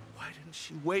 Why didn't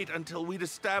she wait until we'd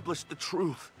established the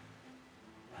truth?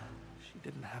 She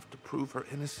didn't have to prove her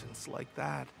innocence like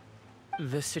that.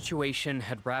 The situation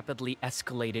had rapidly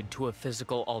escalated to a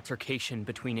physical altercation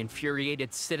between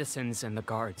infuriated citizens and the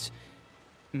guards.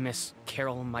 Miss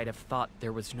Carroll might have thought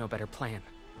there was no better plan.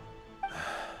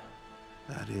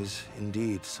 That is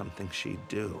indeed something she'd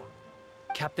do.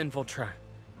 Captain Vautrin,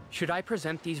 should I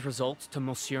present these results to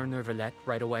Monsieur Neuvillette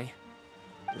right away?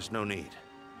 There's no need.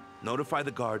 Notify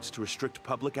the guards to restrict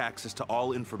public access to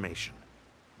all information.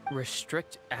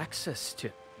 Restrict access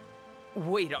to...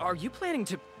 Wait, are you planning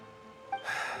to...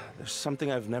 There's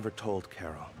something I've never told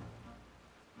Carol.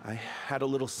 I had a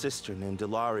little sister named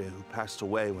Ilaria who passed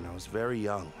away when I was very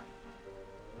young.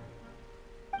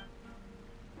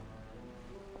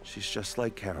 She's just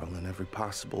like Carol in every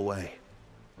possible way.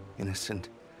 Innocent,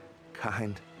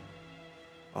 kind,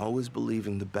 always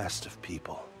believing the best of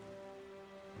people.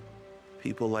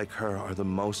 People like her are the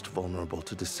most vulnerable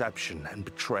to deception and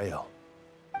betrayal.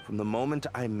 From the moment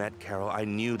I met Carol, I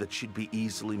knew that she'd be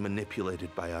easily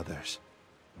manipulated by others.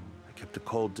 I kept a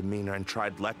cold demeanor and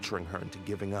tried lecturing her into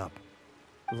giving up.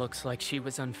 Looks like she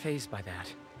was unfazed by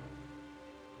that.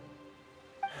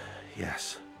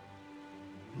 Yes.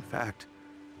 In fact,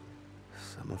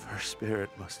 some of her spirit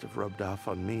must have rubbed off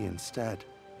on me instead.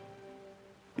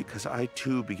 Because I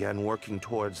too began working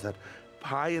towards that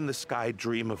pie-in-the-sky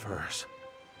dream of hers.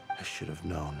 I should have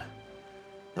known.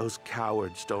 Those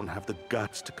cowards don't have the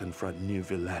guts to confront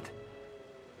Neuvillette.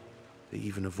 They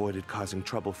even avoided causing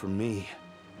trouble for me.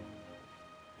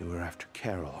 They were after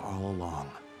Carol all along.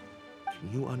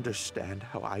 Can you understand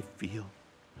how I feel?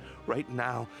 Right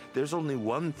now, there's only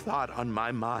one thought on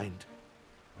my mind.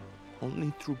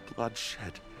 Only through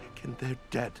bloodshed can their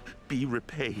debt be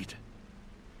repaid.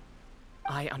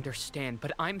 I understand,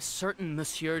 but I'm certain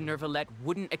Monsieur Neuvillette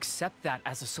wouldn't accept that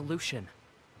as a solution.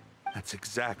 That's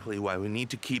exactly why we need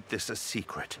to keep this a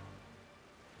secret.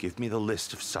 Give me the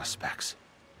list of suspects.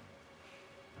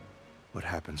 What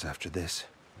happens after this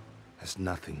has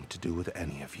nothing to do with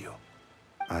any of you.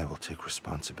 I will take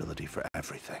responsibility for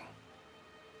everything.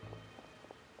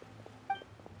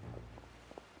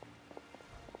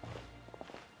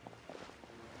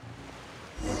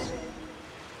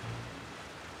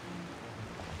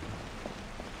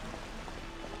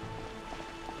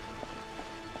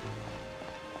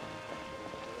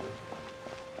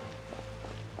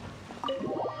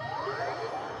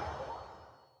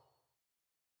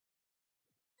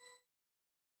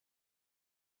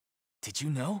 Did you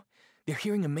know? They're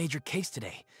hearing a major case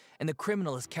today, and the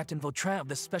criminal is Captain Vautrin of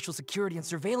the Special Security and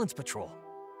Surveillance Patrol.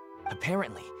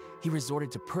 Apparently, he resorted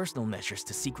to personal measures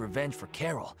to seek revenge for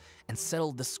Carol, and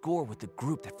settled the score with the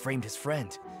group that framed his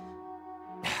friend.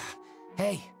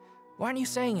 Hey, why aren't you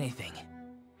saying anything?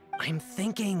 I'm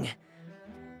thinking...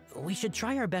 we should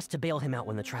try our best to bail him out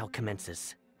when the trial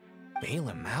commences. Bail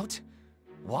him out?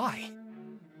 Why?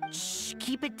 Shh,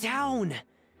 keep it down!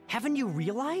 Haven't you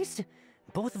realized?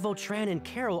 Both Vautrin and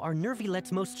Carol are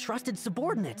Neuvillette's most trusted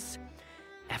subordinates.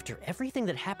 After everything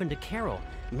that happened to Carol,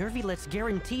 Neuvillette's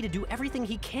guaranteed to do everything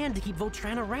he can to keep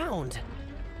Vautrin around.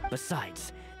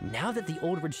 Besides, now that the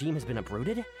old regime has been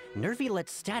uprooted,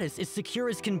 Neuvillette's status is secure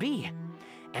as can be.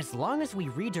 As long as we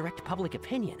redirect public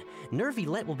opinion,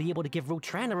 Neuvillette will be able to give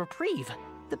Vautrin a reprieve.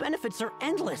 The benefits are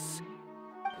endless.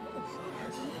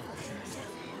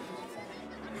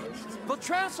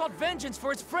 Vautrin sought vengeance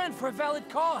for his friend for a valid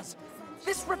cause.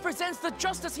 This represents the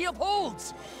justice he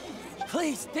upholds!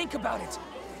 Please, think about it.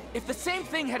 If the same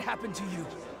thing had happened to you,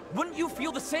 wouldn't you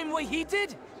feel the same way he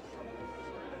did?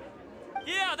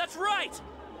 Yeah, that's right!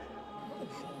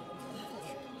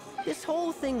 This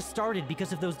whole thing started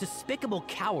because of those despicable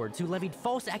cowards who levied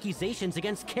false accusations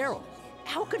against Carol.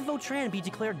 How could Vautrin be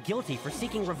declared guilty for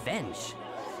seeking revenge?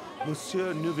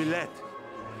 Monsieur Neuvillette.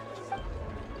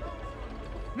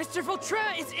 Mr.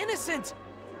 Vautrin is innocent!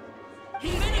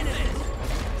 He's innocent!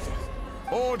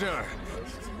 Order!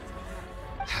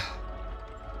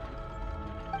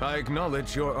 I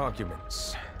acknowledge your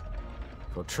arguments.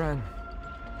 Vautrin,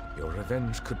 your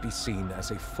revenge could be seen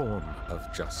as a form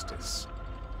of justice.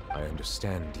 I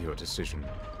understand your decision,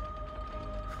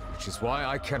 which is why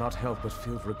I cannot help but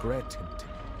feel regret and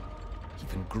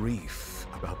even grief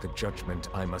about the judgment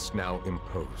I must now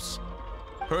impose.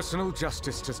 Personal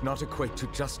justice does not equate to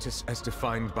justice as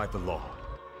defined by the law.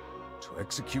 To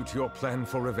execute your plan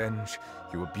for revenge,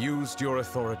 you abused your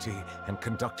authority and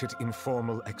conducted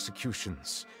informal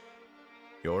executions.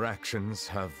 Your actions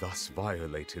have thus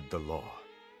violated the law.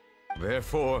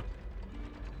 Therefore,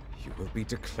 you will be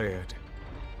declared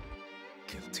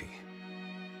guilty.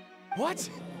 What?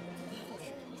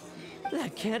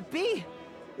 That can't be!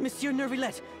 Monsieur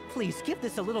Neuvillette, please give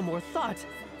this a little more thought.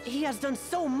 He has done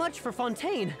so much for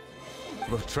Fontaine.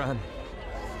 Vautrin,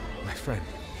 my friend,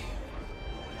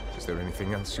 is there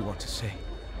anything else you want to say?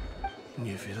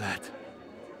 Neuvillette,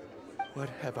 what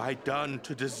have I done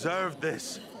to deserve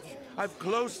this? I've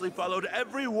closely followed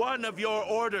every one of your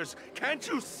orders. Can't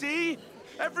you see?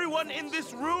 Everyone in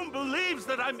this room believes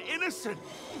that I'm innocent.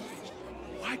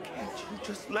 Why can't you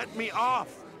just let me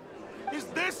off? Is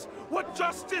this what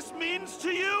justice means to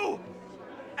you?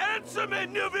 Answer me,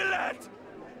 Neuvillette!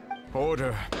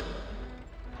 Order.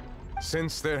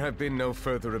 Since there have been no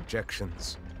further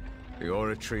objections, the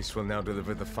Oratrice will now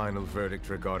deliver the final verdict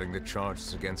regarding the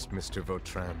charges against Mr.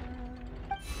 Vautrin.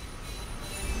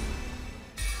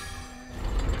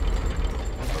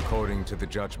 According to the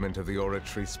judgment of the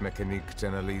Oratrice Mécanique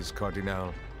d'Analyse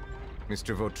Cardinal,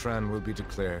 Mr. Vautrin will be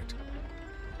declared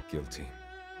guilty.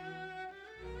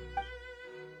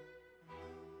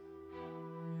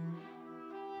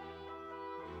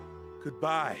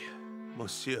 Goodbye,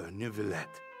 Monsieur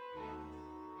Neuvillette.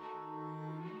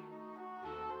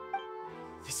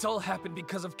 This all happened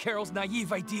because of Carol's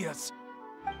naive ideas.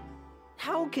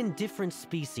 How can different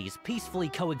species peacefully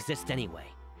coexist anyway?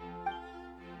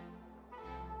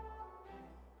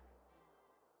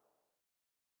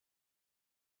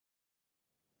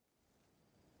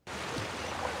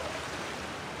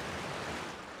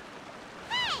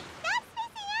 Hey, stop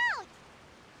spacing out!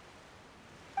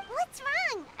 What's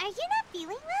wrong? Are you not feeling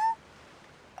well?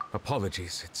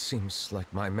 Apologies, it seems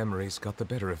like my memories got the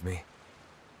better of me.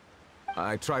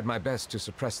 I tried my best to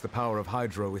suppress the power of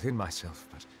Hydro within myself,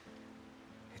 but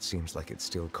it seems like it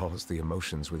still caused the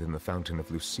emotions within the Fountain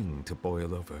of Lucine to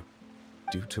boil over.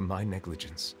 Due to my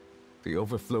negligence, the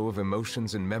overflow of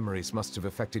emotions and memories must have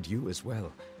affected you as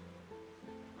well.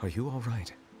 Are you all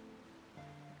right?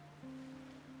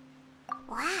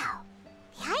 Wow,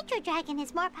 the Hydro Dragon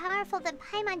is more powerful than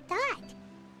Paimon thought.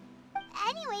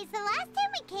 Anyways, the last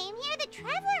time we came here, the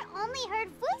Traveler only heard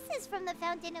voices from the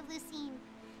Fountain of Lucine.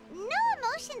 No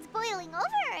emotions boiling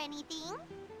over or anything.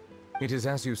 It is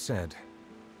as you said.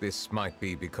 This might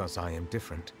be because I am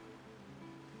different.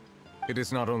 It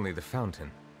is not only the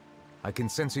fountain. I can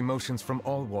sense emotions from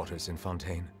all waters in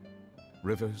Fontaine.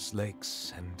 Rivers,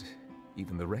 lakes, and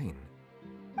even the rain.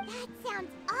 That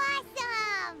sounds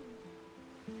awesome!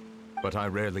 But I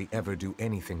rarely ever do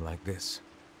anything like this.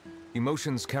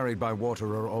 Emotions carried by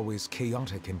water are always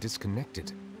chaotic and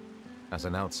disconnected. As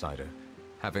an outsider,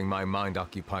 having my mind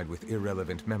occupied with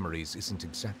irrelevant memories isn't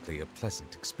exactly a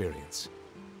pleasant experience.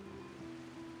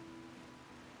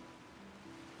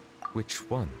 Which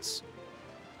ones?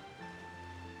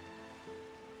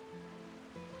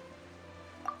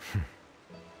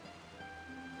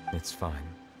 It's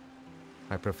fine.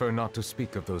 I prefer not to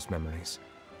speak of those memories.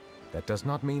 That does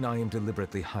not mean I am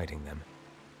deliberately hiding them.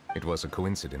 It was a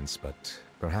coincidence, but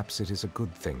perhaps it is a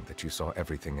good thing that you saw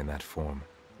everything in that form.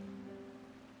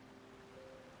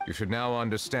 You should now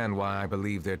understand why I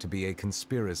believe there to be a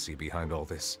conspiracy behind all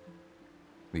this.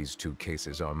 These two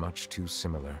cases are much too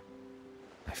similar.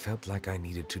 I felt like I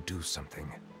needed to do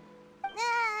something.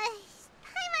 Paimon's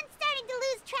starting to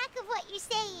lose track of what you're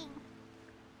saying.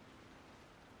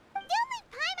 Don't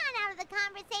leave Paimon out of the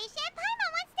conversation.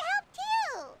 Paimon wants to help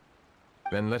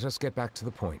too. Then let us get back to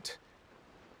the point.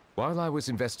 While I was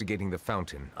investigating the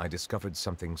fountain, I discovered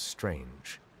something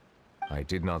strange. I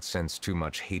did not sense too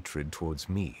much hatred towards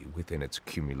me within its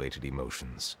accumulated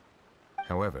emotions.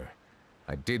 However,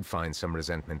 I did find some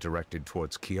resentment directed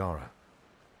towards Kiara.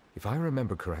 If I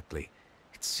remember correctly,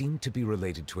 it seemed to be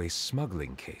related to a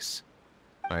smuggling case.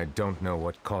 I don't know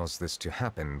what caused this to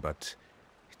happen, but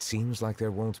it seems like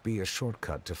there won't be a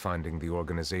shortcut to finding the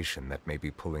organization that may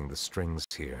be pulling the strings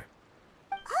here.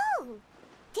 Oh!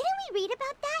 Didn't we read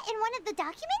about that in one of the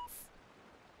documents?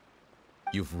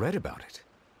 You've read about it?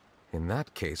 In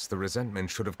that case, the resentment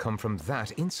should have come from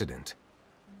that incident.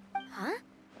 Huh?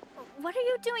 What are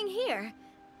you doing here?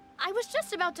 I was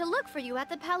just about to look for you at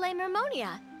the Palais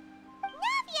Mermonia.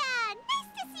 Navia!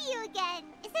 Nice to see you again!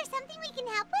 Is there something we can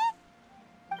help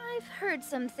with? I've heard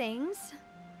some things,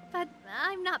 but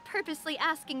I'm not purposely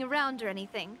asking around or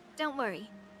anything. Don't worry.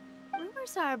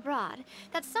 Rumors are abroad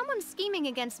that someone's scheming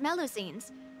against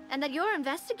Melusines, and that you're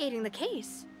investigating the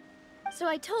case. So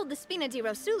I told the Spina di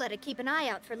Rosula to keep an eye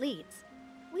out for leads.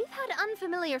 We've had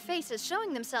unfamiliar faces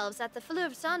showing themselves at the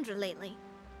Fleuve Cendre lately.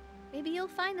 Maybe you'll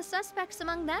find the suspects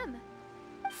among them.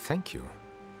 Thank you.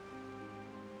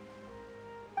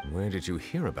 Where did you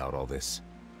hear about all this?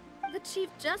 The Chief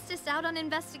Justice out on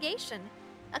investigation,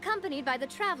 accompanied by the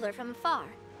Traveler from afar.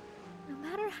 No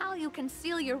matter how you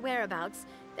conceal your whereabouts,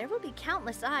 there will be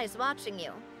countless eyes watching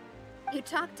you. You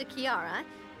talked to Kiara,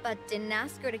 but didn't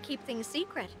ask her to keep things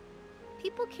secret.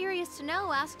 People curious to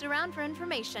know asked around for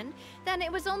information, then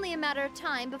it was only a matter of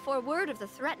time before word of the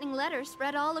threatening letter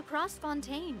spread all across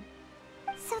Fontaine.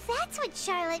 So that's what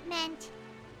Charlotte meant.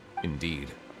 Indeed.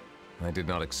 I did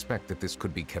not expect that this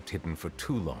could be kept hidden for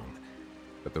too long.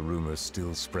 but the rumors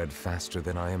still spread faster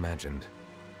than I imagined.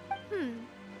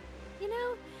 You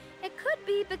know, it could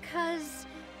be because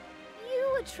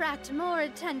you attract more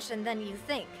attention than you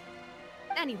think.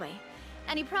 Anyway,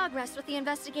 any progress with the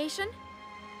investigation?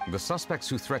 The suspects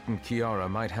who threatened Kiara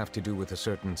might have to do with a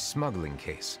certain smuggling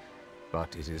case,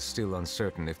 but it is still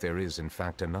uncertain if there is in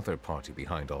fact another party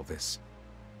behind all this.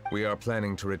 We are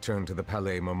planning to return to the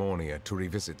Palais Mermonia to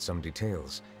revisit some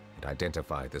details and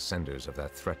identify the senders of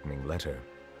that threatening letter.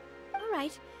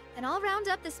 Alright, then I'll round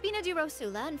up the Spina di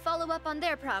Rosula and follow up on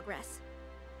their progress.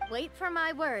 Wait for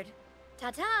my word.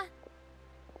 Ta-ta!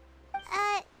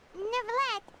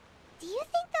 Neuvillette, do you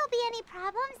think there'll be any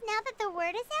problems now that the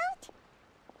word is out?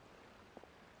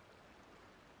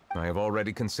 I have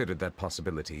already considered that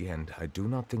possibility, and I do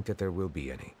not think that there will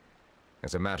be any.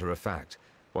 As a matter of fact,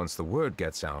 once the word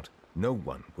gets out, no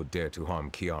one would dare to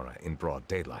harm Kiara in broad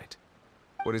daylight.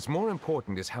 What is more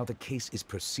important is how the case is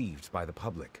perceived by the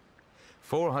public.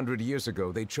 400 years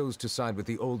ago, they chose to side with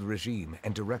the old regime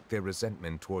and direct their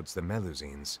resentment towards the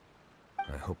Melusines.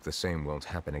 I hope the same won't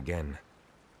happen again.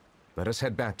 Let us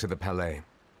head back to the Palais.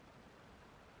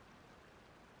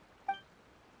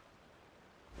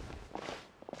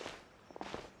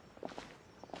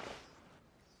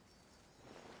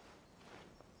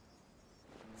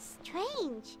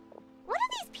 Strange. What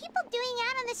are these people doing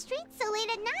out on the streets so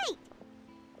late at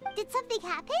night? Did something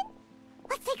happen?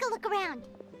 Let's take a look around.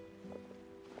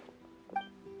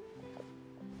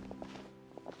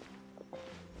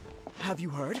 Have you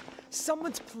heard?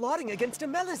 Someone's plotting against a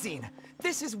Melusine.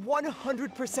 This is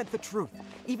 100% the truth.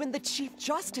 Even the Chief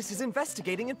Justice is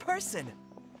investigating in person.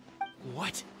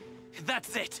 What?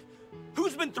 That's it!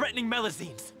 Who's been threatening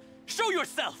Melusines? Show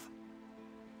yourself!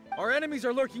 Our enemies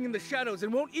are lurking in the shadows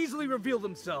and won't easily reveal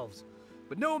themselves.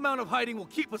 But no amount of hiding will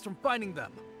keep us from finding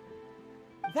them.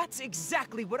 That's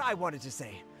exactly what I wanted to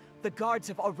say. The guards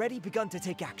have already begun to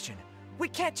take action. We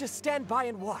can't just stand by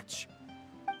and watch.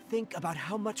 Think about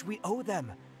how much we owe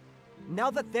them.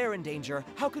 Now that they're in danger,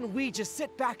 how can we just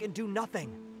sit back and do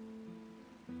nothing?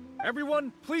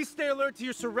 Everyone, please stay alert to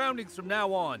your surroundings from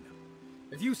now on.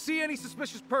 If you see any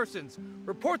suspicious persons,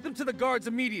 report them to the guards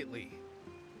immediately.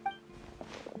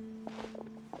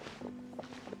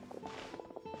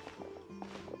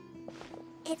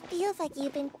 It feels like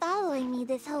you've been following me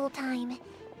this whole time.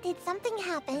 Did something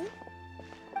happen?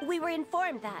 We were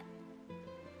informed that.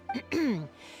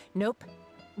 Nope.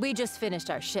 We just finished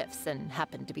our shifts and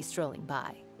happened to be strolling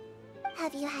by.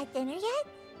 Have you had dinner yet?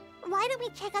 Why don't we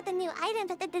check out the new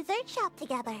items at the dessert shop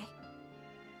together?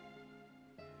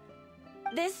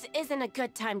 This isn't a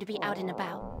good time to be out and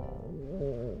about.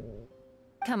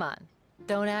 Come on,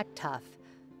 don't act tough.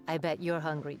 I bet you're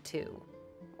hungry too.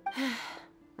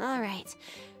 All right,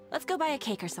 let's go buy a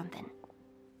cake or something.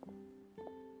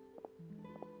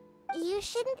 You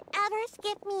shouldn't ever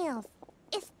skip meals,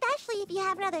 especially if you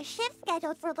have another shift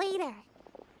scheduled for later.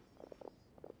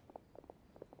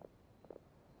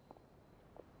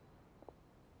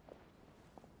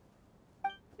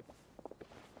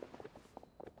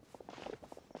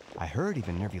 I heard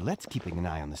even Neuvillette's keeping an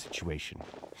eye on the situation.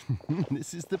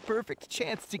 This is the perfect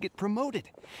chance to get promoted.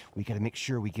 We gotta make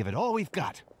sure we give it all we've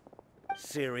got.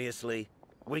 Seriously?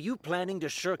 Were you planning to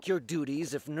shirk your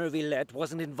duties if Neuvillette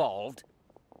wasn't involved?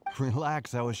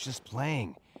 Relax, I was just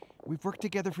playing. We've worked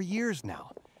together for years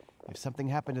now. If something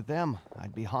happened to them,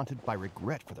 I'd be haunted by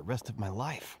regret for the rest of my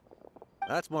life.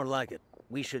 That's more like it.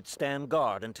 We should stand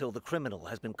guard until the criminal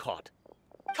has been caught.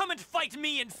 Come and fight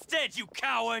me instead, you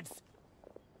cowards!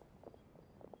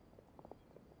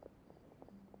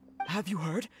 Have you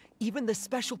heard? Even the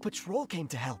Special Patrol came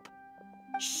to help.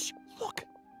 Shh, look.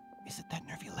 Is it that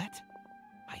Neuvillette?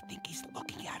 I think he's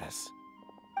looking at us.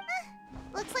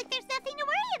 Looks like there's nothing to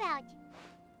worry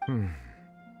about.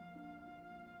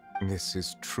 This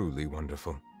is truly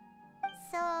wonderful.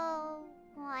 So,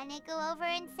 wanna go over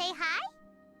and say hi?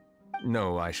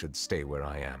 No, I should stay where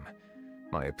I am.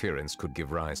 My appearance could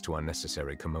give rise to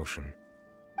unnecessary commotion.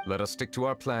 Let us stick to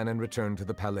our plan and return to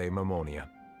the Palais Mermonia.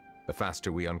 The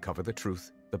faster we uncover the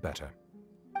truth, the better.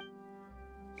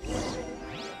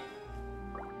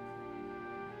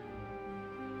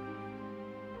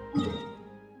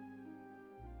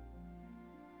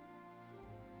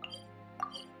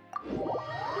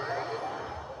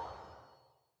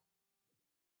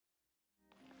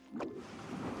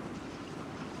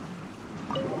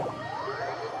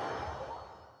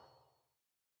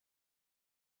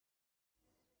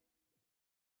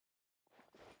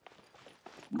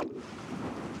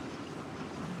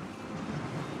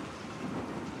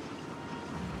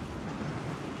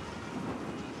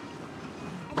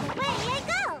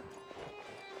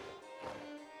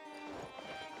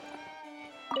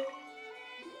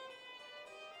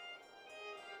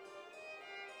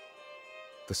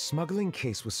 The smuggling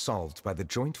case was solved by the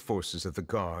joint forces of the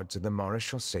guards and the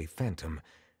Maréchaussée Phantom.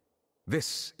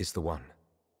 This is the one.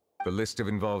 The list of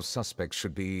involved suspects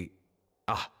should be...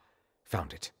 Ah,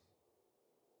 found it.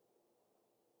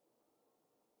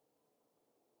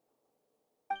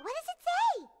 What does it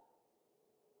say?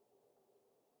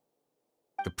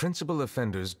 The principal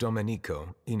offenders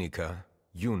Domenico, Inica,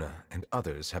 Yuna, and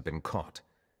others have been caught.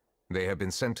 They have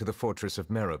been sent to the fortress of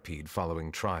Meropide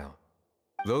following trial.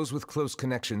 Those with close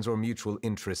connections or mutual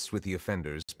interests with the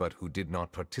offenders, but who did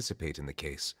not participate in the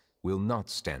case, will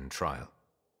not stand trial.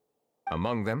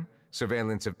 Among them,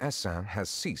 surveillance of Essin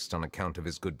has ceased on account of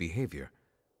his good behavior.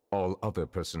 All other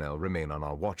personnel remain on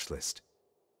our watch list.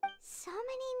 So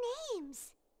many names.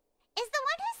 Is the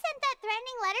one who sent that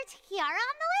threatening letter to Kiara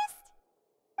on the list?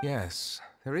 Yes,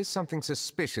 there is something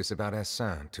suspicious about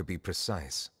Essin, to be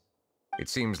precise. It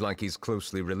seems like he's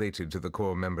closely related to the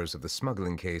core members of the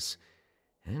smuggling case,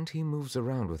 and he moves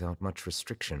around without much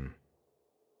restriction.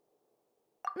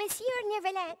 Monsieur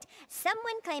Neuvillette,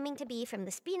 someone claiming to be from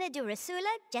the Spina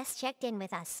Durasula just checked in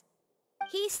with us.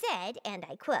 He said, and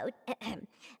I quote,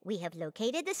 "We have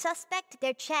located the suspect.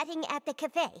 They're chatting at the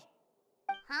cafe."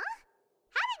 Huh?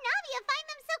 How did Navia find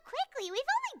them so quickly?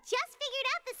 We've only just figured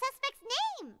out the suspect's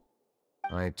name.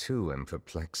 I too am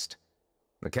perplexed.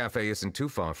 The cafe isn't too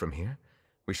far from here.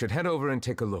 We should head over and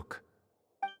take a look.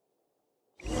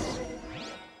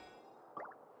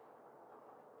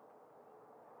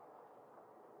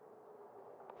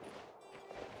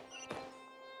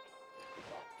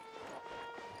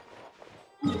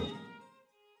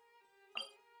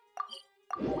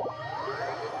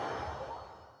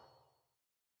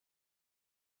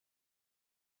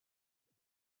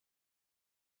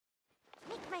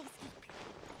 Make my escape.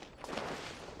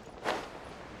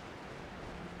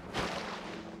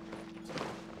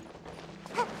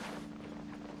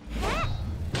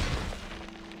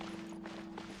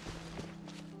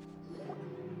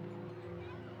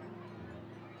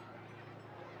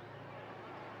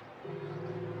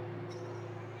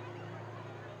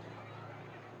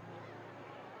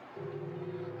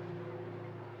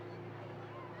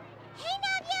 Hey,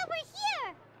 Navia, we're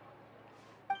here!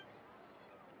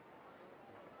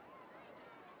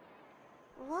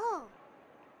 Whoa.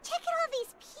 Check out all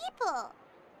these people.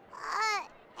 Hey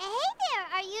there,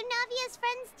 are you Navia's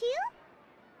friends too?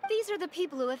 These are the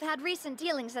people who have had recent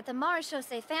dealings at the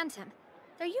Maréchaussée Phantom.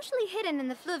 They're usually hidden in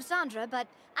the Fleuve Cendre, but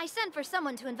I sent for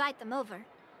someone to invite them over.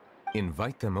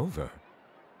 Invite them over?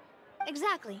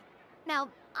 Exactly. Now,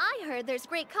 I heard there's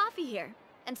great coffee here,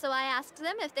 and so I asked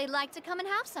them if they'd like to come and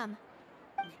have some.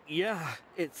 Yeah,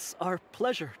 it's our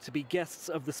pleasure to be guests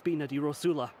of the Spina di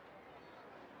Rosula.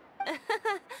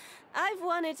 I've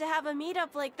wanted to have a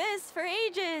meetup like this for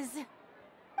ages.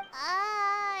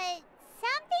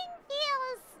 Something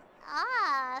feels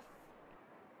off.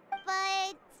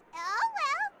 But, oh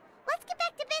well. Let's get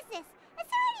back to business. Is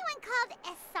there anyone called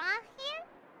Essin here?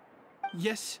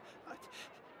 Yes,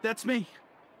 that's me.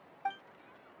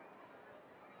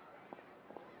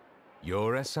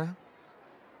 You're Essin?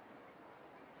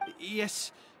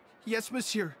 Yes,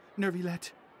 monsieur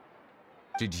Neuvillette.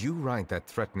 Did you write that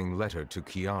threatening letter to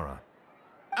Kiara?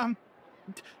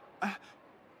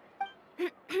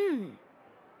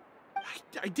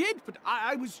 I did, but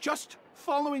I was just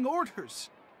following orders.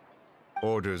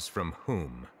 Orders from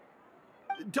whom?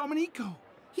 Domenico.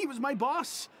 He was my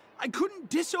boss. I couldn't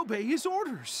disobey his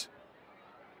orders.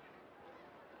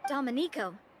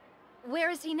 Domenico?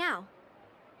 Where is he now?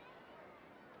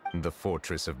 The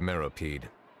fortress of Meropide.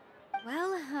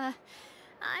 Well,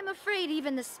 I'm afraid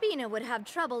even the Spina would have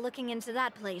trouble looking into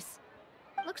that place.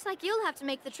 Looks like you'll have to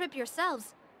make the trip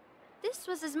yourselves. This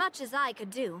was as much as I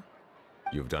could do.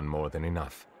 You've done more than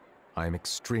enough. I am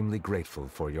extremely grateful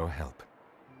for your help.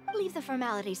 Leave the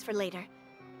formalities for later.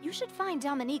 You should find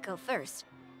Domenico first.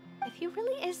 If he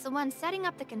really is the one setting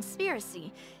up the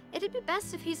conspiracy, it'd be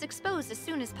best if he's exposed as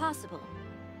soon as possible.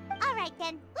 All right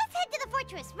then, let's head to the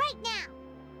fortress right now.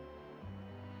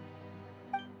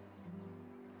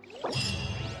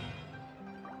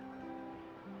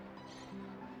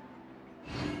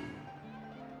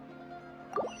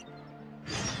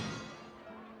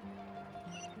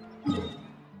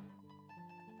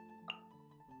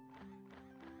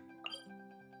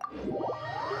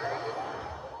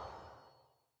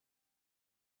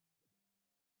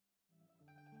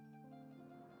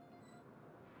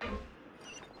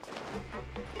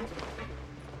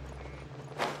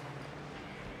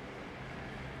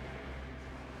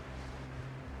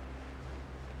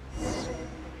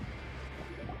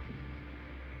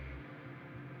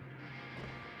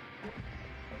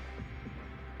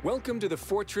 Welcome to the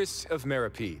Fortress of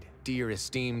Meropide. dear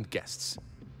esteemed guests.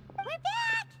 We're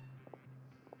back!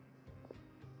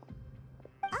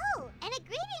 Oh, and a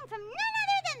greeting from none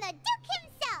other than the Duke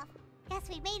himself! Guess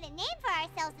we made a name for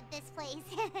ourselves at this place.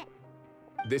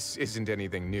 This isn't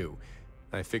anything new.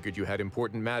 I figured you had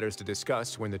important matters to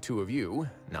discuss when the two of you,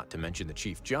 not to mention the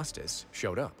Chief Justice,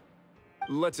 showed up.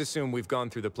 Let's assume we've gone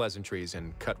through the pleasantries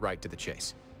and cut right to the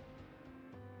chase.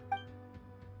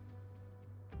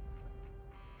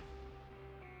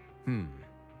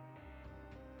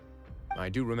 I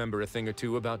do remember a thing or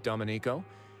two about Domenico.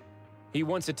 He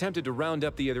once attempted to round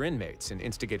up the other inmates and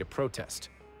instigate a protest.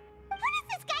 Who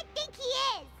does this guy think he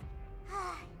is?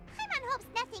 Paimon hopes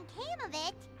nothing came of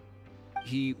it.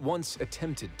 He once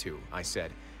attempted to, I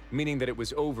said, meaning that it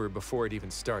was over before it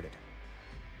even started.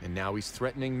 And now he's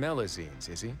threatening Melazines,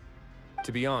 is he?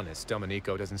 To be honest,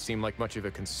 Domenico doesn't seem like much of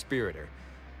a conspirator.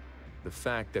 The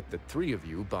fact that the three of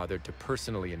you bothered to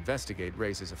personally investigate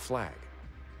raises a flag.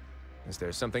 Is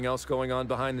there something else going on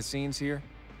behind the scenes here?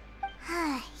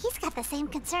 He's got the same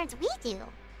concerns we do.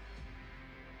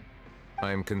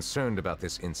 I am concerned about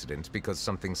this incident because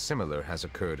something similar has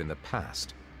occurred in the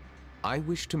past. I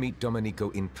wish to meet Domenico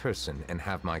in person and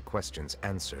have my questions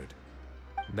answered.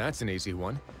 That's an easy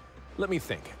one. Let me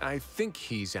think. I think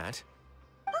he's at...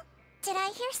 Oh, did I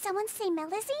hear someone say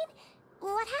Melazine?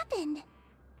 What happened?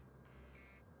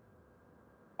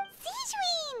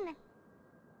 Sijuin!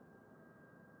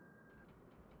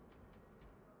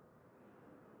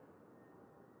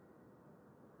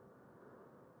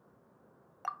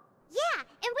 Yeah,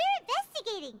 and we're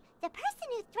investigating. The person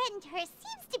who threatened her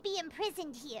seems to be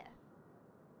imprisoned here.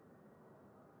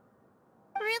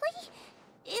 Really?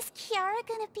 Is Kiara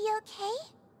gonna be okay?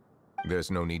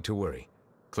 There's no need to worry.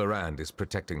 Clarande is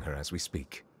protecting her as we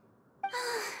speak.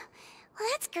 Well,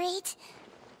 that's great.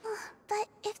 But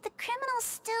if the criminal's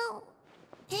still...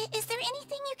 Is there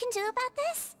anything you can do about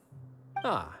this?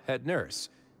 Ah, head nurse.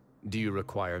 Do you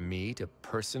require me to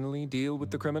personally deal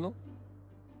with the criminal?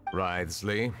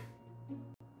 Writhsley.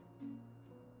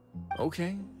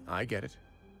 Okay, I get it.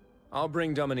 I'll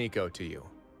bring Domenico to you.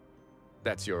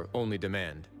 That's your only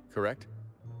demand, correct?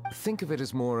 Think of it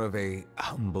as more of a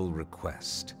humble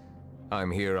request.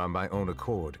 I'm here on my own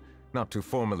accord, not to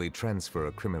formally transfer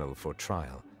a criminal for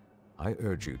trial. I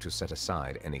urge you to set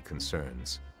aside any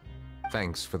concerns.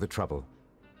 Thanks for the trouble.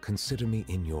 Consider me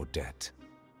in your debt.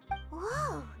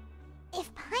 Whoa!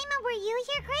 If Paimon were you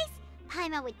here, Grace,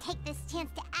 Paimon would take this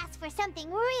chance to ask for something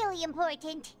really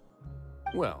important.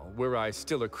 Well, were I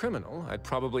still a criminal, I'd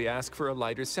probably ask for a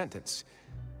lighter sentence.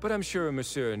 But I'm sure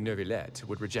Monsieur Neuvillette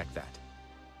would reject that.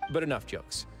 But enough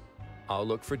jokes. I'll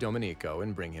look for Domenico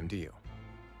and bring him to you.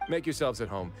 Make yourselves at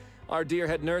home. Our dear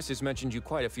head nurse has mentioned you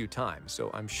quite a few times,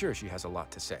 so I'm sure she has a lot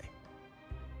to say.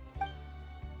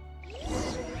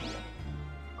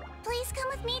 Please come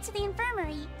with me to the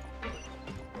infirmary.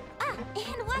 Ah,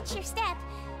 and watch your step.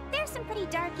 There's some pretty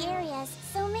dark areas,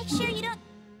 so make sure you don't...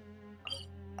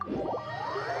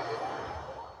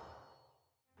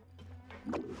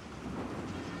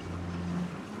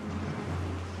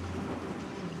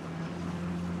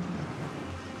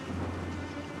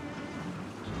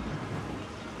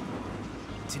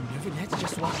 Did Neuvillette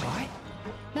just walk by?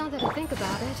 Now that I think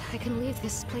about it, I can leave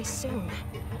this place soon.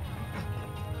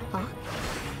 Huh?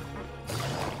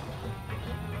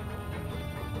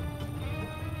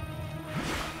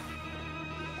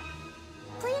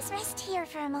 Please rest here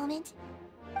for a moment.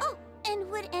 Oh,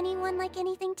 and would anyone like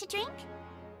anything to drink?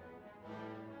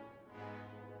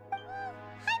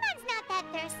 Paimon's not that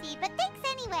thirsty, but thanks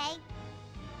anyway.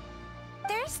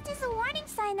 Thirst is a warning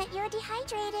sign that you're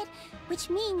dehydrated, which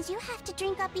means you have to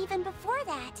drink up even before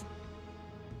that.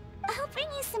 I'll bring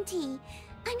you some tea.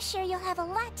 I'm sure you'll have a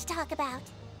lot to talk about.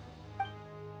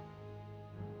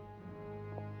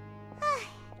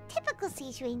 Typical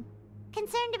Sijuin.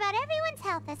 Concerned about everyone's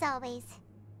health as always.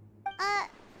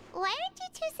 Why aren't you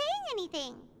two saying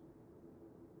anything?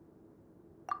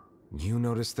 You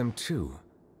noticed them too.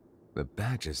 The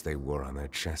badges they wore on their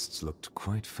chests looked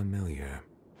quite familiar.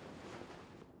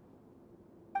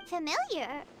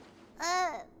 Familiar?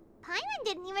 Paimon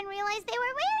didn't even realize they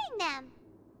were wearing them.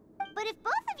 But if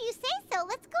both of you say so,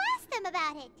 let's go ask them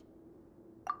about it.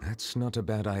 That's not a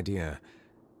bad idea.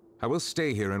 I will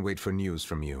stay here and wait for news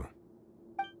from you.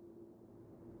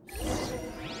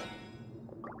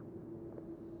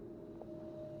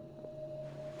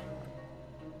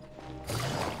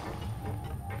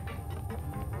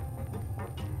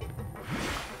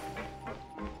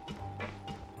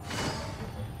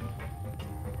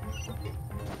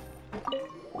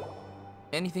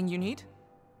 Anything you need?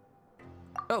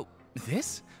 Oh,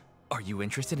 this? Are you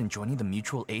interested in joining the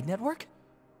Mutual Aid Network?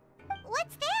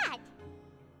 What's that?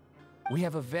 We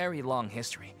have a very long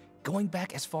history, going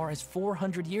back as far as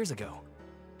 400 years ago.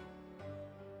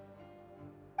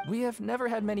 We have never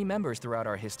had many members throughout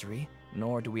our history,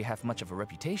 nor do we have much of a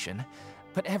reputation,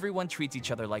 but everyone treats each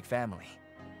other like family.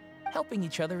 Helping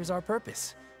each other is our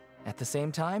purpose. At the same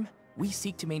time, we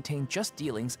seek to maintain just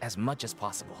dealings as much as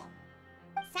possible.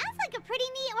 Sounds like a pretty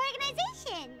neat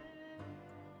organization.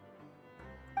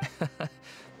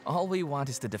 All we want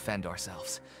is to defend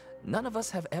ourselves. None of us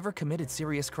have ever committed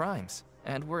serious crimes,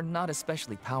 and we're not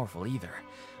especially powerful either.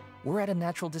 We're at a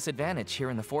natural disadvantage here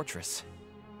in the fortress.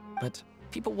 But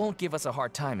people won't give us a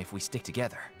hard time if we stick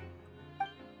together.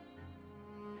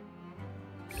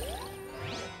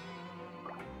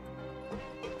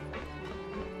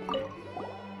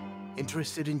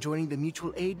 Interested in joining the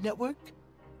Mutual Aid Network?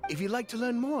 If you'd like to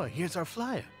learn more, here's our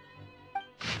flyer.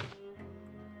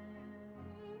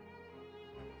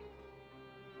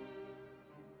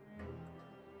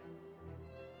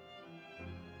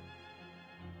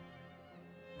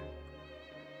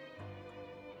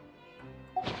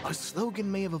 Our slogan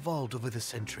may have evolved over the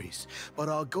centuries, but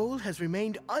our goal has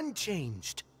remained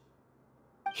unchanged.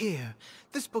 Here,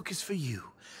 this book is for you.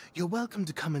 You're welcome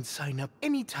to come and sign up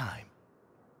anytime.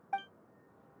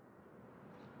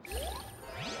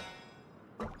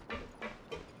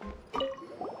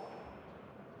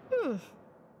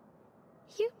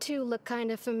 You two look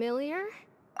kind of familiar.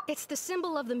 It's the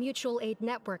symbol of the Mutual Aid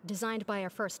Network designed by our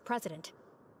first president.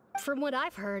 From what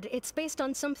I've heard, it's based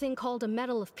on something called a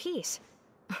Medal of Peace.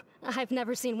 I've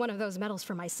never seen one of those medals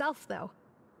for myself, though.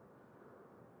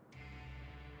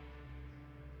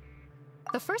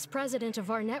 The first president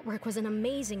of our network was an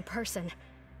amazing person.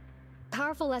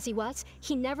 Powerful as he was,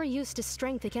 he never used his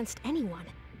strength against anyone.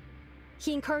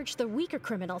 He encouraged the weaker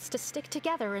criminals to stick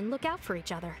together and look out for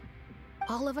each other.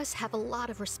 All of us have a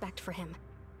lot of respect for him.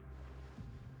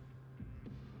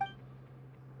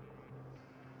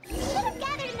 We should have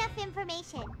gathered enough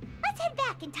information. Let's head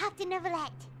back and talk to Neuvillette.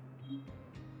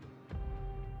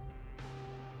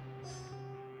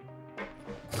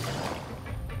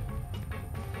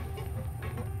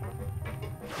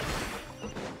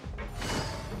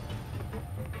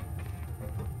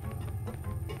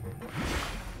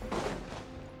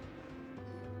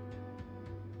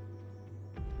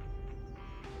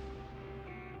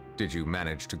 Did you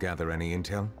manage to gather any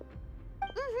intel?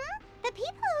 Mm-hmm. The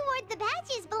people who wore the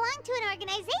badges belong to an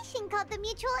organization called the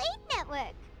Mutual Aid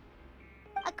Network.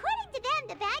 According to them,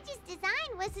 the badge's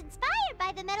design was inspired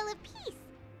by the Medal of Peace.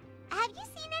 Have you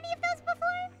seen any of those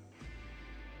before?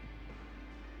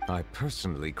 I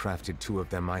personally crafted 2 of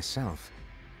them myself.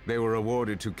 They were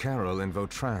awarded to Carol and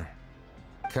Vautrin.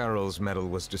 Carol's medal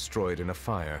was destroyed in a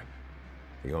fire.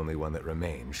 The only one that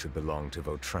remained should belong to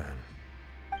Vautrin.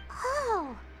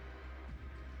 Oh!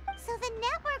 So the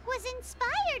network was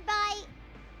inspired by...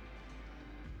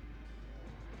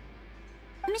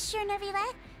 Monsieur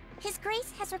Neuvillette, His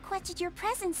Grace has requested your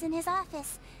presence in his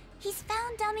office. He's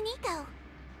found Domenico.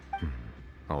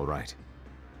 All right.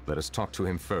 Let us talk to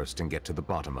him first and get to the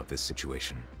bottom of this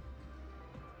situation.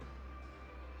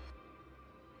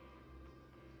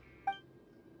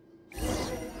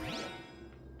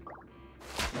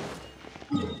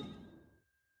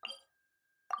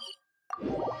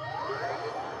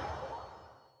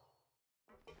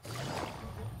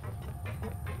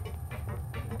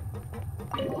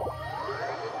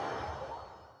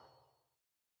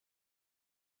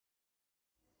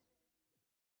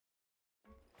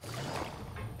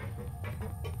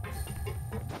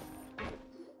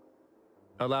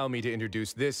 Allow me to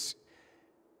introduce this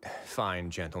fine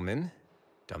gentleman,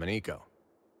 Domenico.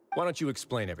 Why don't you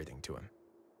explain everything to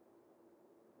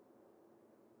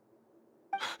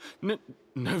him?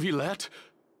 Neuvillette?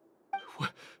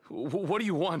 What do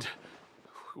you want?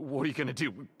 What are you gonna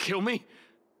do? Kill me?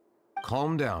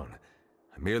 Calm down.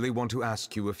 I merely want to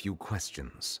ask you a few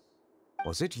questions.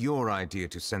 Was it your idea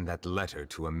to send that letter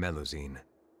to a Melusine?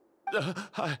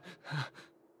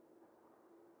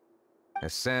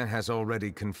 Hassan has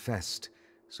already confessed,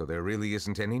 so there really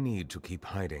isn't any need to keep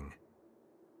hiding.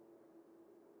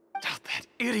 Oh, that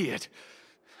idiot!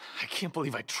 I can't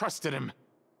believe I trusted him.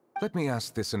 Let me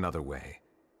ask this another way.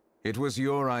 It was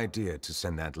your idea to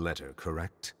send that letter,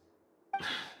 correct?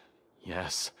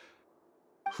 Yes.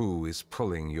 Who is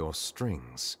pulling your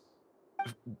strings?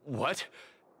 What?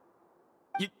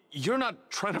 You're not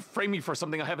trying to frame me for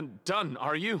something I haven't done,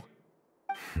 are you?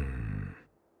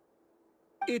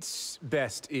 It's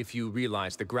best if you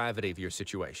realize the gravity of your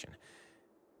situation.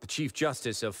 The Chief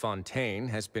Justice of Fontaine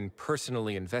has been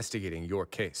personally investigating your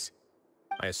case.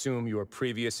 I assume your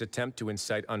previous attempt to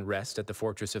incite unrest at the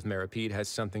Fortress of Meripede has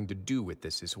something to do with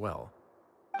this as well.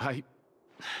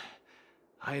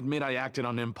 I admit I acted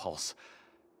on impulse.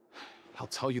 I'll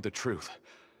tell you the truth.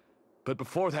 But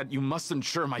before that, you must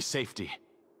ensure my safety.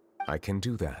 I can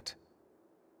do that.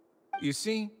 You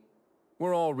see,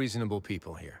 we're all reasonable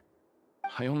people here.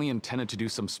 I only intended to do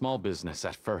some small business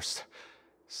at first.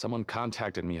 Someone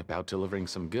contacted me about delivering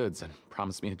some goods and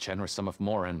promised me a generous sum of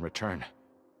more in return.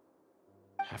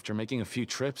 After making a few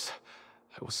trips,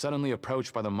 I was suddenly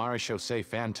approached by the Marechaussee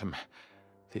Phantom.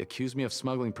 They accused me of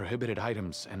smuggling prohibited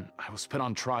items, and I was put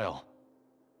on trial.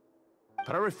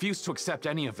 But I refused to accept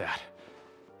any of that.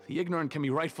 The ignorant can be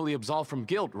rightfully absolved from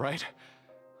guilt, right?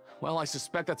 Well, I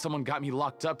suspect that someone got me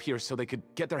locked up here so they could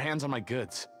get their hands on my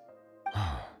goods.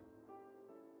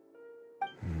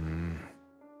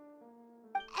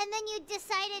 And then you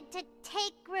decided to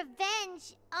take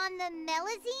revenge on the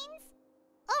Melazines?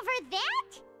 Over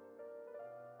that?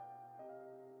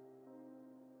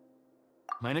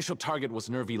 My initial target was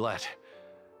Neuvillette.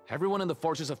 Everyone in the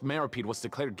fortress of Meropide was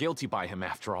declared guilty by him,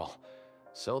 after all.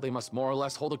 So they must more or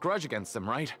less hold a grudge against them,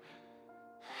 right?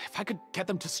 If I could get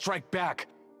them to strike back.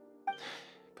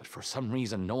 But for some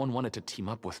reason, no one wanted to team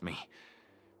up with me.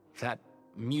 That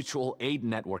mutual aid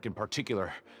network in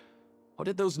particular. What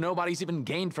did those nobodies even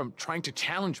gain from trying to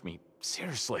challenge me?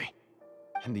 Seriously.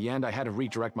 In the end, I had to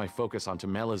redirect my focus onto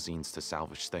Melazines to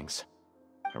salvage things.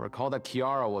 I recall that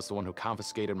Kiara was the one who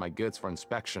confiscated my goods for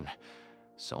inspection.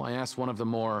 So I asked one of the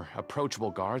more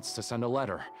approachable guards to send a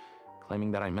letter,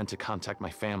 claiming that I meant to contact my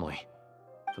family.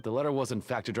 But the letter was in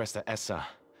fact addressed to Essa.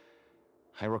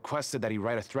 I requested that he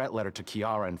write a threat letter to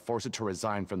Kiara and force her to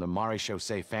resign from the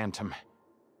Marechaussee Phantom.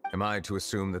 Am I to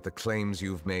assume that the claims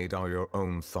you've made are your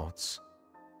own thoughts?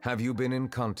 Have you been in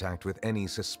contact with any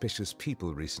suspicious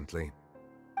people recently?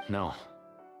 No.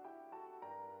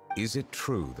 Is it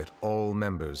true that all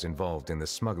members involved in the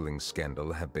smuggling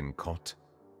scandal have been caught?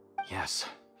 Yes.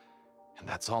 And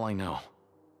that's all I know.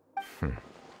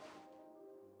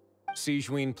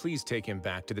 Sigewinne, please take him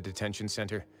back to the detention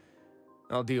center.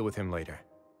 I'll deal with him later.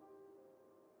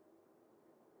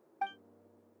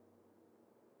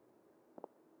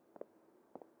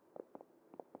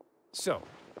 So,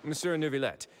 Monsieur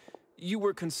Neuvillette, you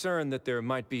were concerned that there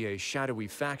might be a shadowy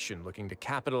faction looking to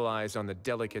capitalize on the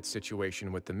delicate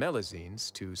situation with the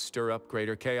Melazines to stir up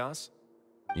greater chaos?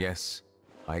 Yes.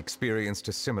 I experienced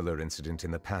a similar incident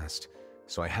in the past,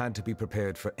 so I had to be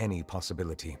prepared for any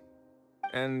possibility.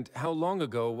 And how long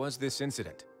ago was this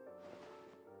incident?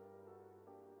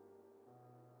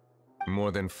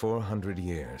 More than 400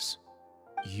 years.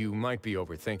 You might be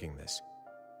overthinking this.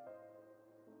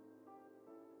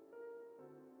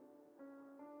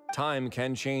 Time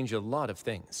can change a lot of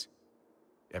things.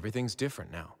 Everything's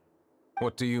different now.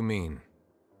 What do you mean?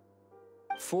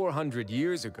 400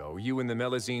 years ago, you and the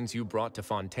Melazines you brought to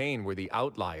Fontaine were the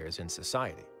outliers in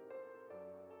society.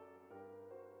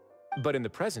 But in the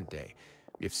present day,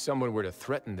 if someone were to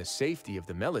threaten the safety of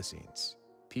the Melazines,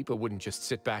 people wouldn't just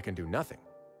sit back and do nothing.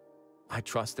 I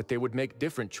trust that they would make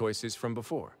different choices from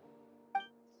before.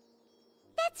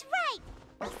 That's right!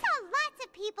 We saw lots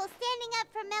of people standing up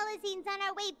for Melazines on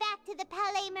our way back to the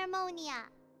Palais Mermonia.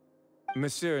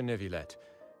 Monsieur Neuvillette,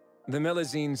 the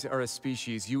Melazines are a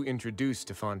species you introduced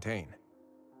to Fontaine.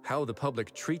 How the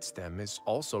public treats them is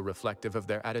also reflective of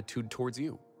their attitude towards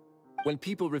you. When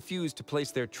people refused to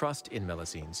place their trust in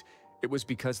Melazines, it was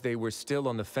because they were still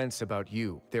on the fence about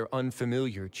you, their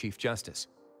unfamiliar Chief Justice.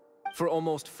 For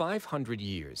almost 500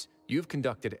 years, you've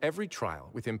conducted every trial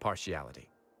with impartiality.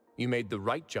 You made the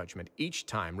right judgment each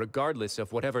time, regardless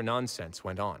of whatever nonsense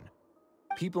went on.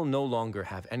 People no longer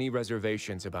have any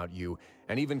reservations about you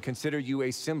and even consider you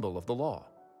a symbol of the law.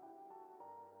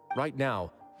 Right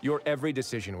now, your every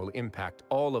decision will impact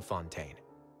all of Fontaine.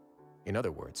 In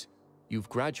other words, you've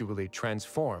gradually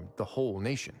transformed the whole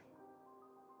nation.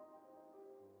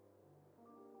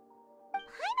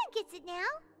 Paimon gets it now.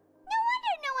 No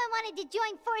wonder no one wanted to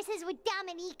join forces with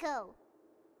Domenico.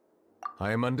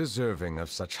 I am undeserving of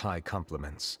such high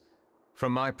compliments.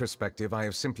 From my perspective, I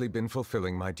have simply been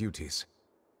fulfilling my duties.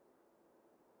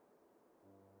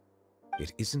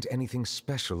 It isn't anything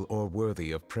special or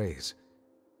worthy of praise.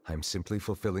 I'm simply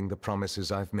fulfilling the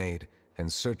promises I've made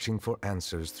and searching for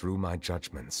answers through my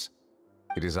judgments.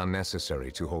 It is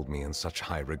unnecessary to hold me in such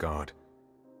high regard.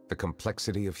 The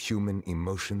complexity of human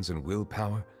emotions and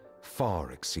willpower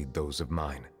far exceed those of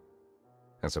mine.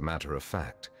 As a matter of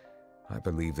fact, I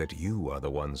believe that you are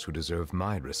the ones who deserve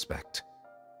my respect.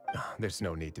 There's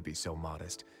no need to be so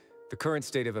modest. The current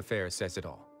state of affairs says it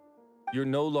all. You're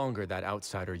no longer that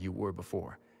outsider you were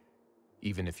before.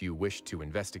 Even if you wished to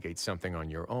investigate something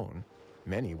on your own,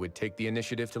 many would take the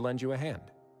initiative to lend you a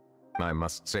hand. I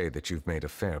must say that you've made a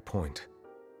fair point.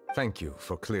 Thank you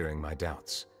for clearing my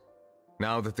doubts.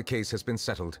 Now that the case has been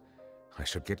settled, I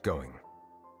should get going.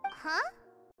 Huh?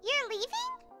 You're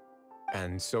leaving?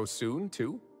 And so soon,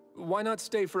 too? Why not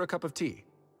stay for a cup of tea?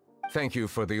 Thank you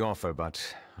for the offer, but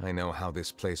I know how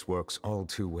this place works all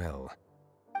too well.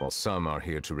 While some are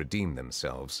here to redeem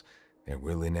themselves, there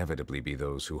will inevitably be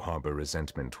those who harbor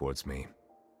resentment towards me.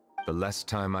 The less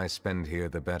time I spend here,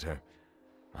 the better.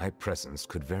 My presence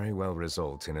could very well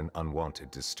result in an unwanted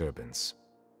disturbance.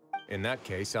 In that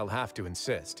case, I'll have to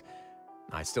insist.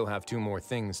 I still have 2 more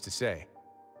things to say.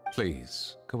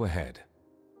 Please, go ahead.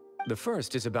 The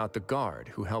first is about the guard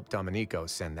who helped Domenico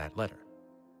send that letter.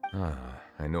 Ah,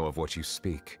 I know of what you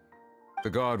speak. The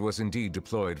guard was indeed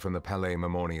deployed from the Palais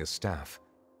Memornia's staff.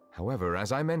 However,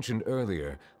 as I mentioned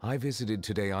earlier, I visited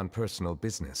today on personal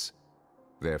business.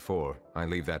 Therefore, I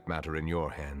leave that matter in your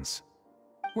hands.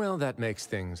 Well, that makes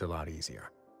things a lot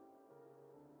easier.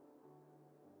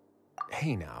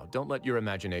 Hey now, don't let your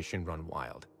imagination run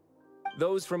wild.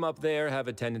 Those from up there have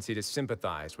a tendency to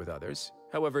sympathize with others.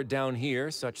 However, down here,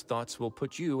 such thoughts will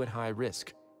put you at high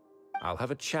risk. I'll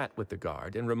have a chat with the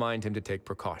guard and remind him to take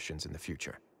precautions in the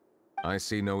future. I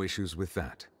see no issues with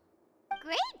that.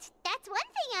 Great! That's one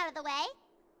thing out of the way.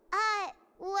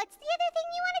 What's the other thing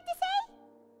you wanted to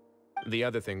say? The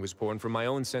other thing was born from my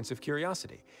own sense of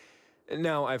curiosity.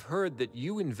 Now, I've heard that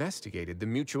you investigated the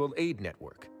mutual aid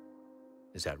network.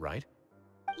 Is that right?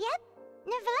 Yep.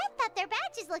 Neuvillette thought their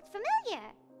badges looked familiar.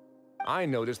 I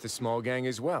noticed the small gang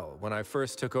as well when I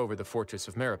first took over the Fortress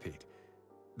of Meripede.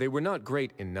 They were not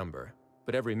great in number,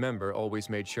 but every member always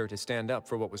made sure to stand up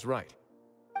for what was right.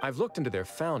 I've looked into their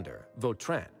founder,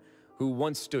 Vautrin, who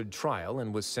once stood trial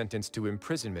and was sentenced to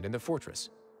imprisonment in the fortress.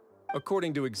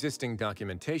 According to existing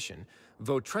documentation,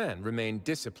 Vautrin remained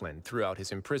disciplined throughout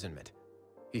his imprisonment.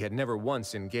 He had never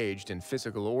once engaged in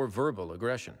physical or verbal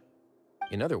aggression.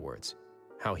 In other words,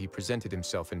 how he presented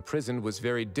himself in prison was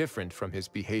very different from his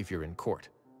behavior in court.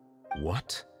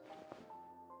 What?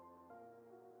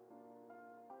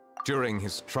 During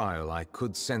his trial, I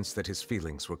could sense that his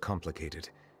feelings were complicated.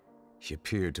 He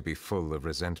appeared to be full of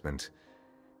resentment,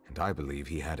 and I believe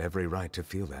he had every right to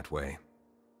feel that way.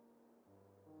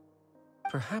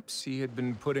 Perhaps he had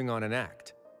been putting on an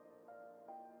act.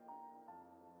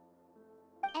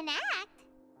 An act?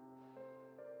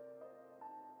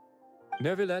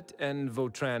 Neuvillette and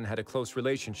Vautrin had a close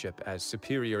relationship as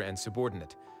superior and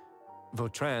subordinate.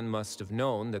 Vautrin must have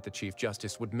known that the Chief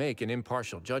Justice would make an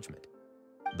impartial judgment.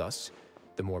 Thus,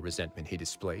 the more resentment he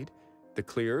displayed, the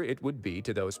clearer it would be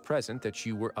to those present that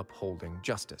you were upholding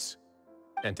justice.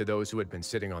 And to those who had been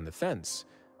sitting on the fence,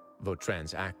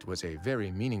 Vautrin's act was a very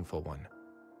meaningful one.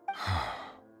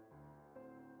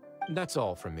 That's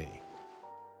all from me.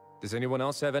 Does anyone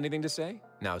else have anything to say?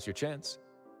 Now's your chance.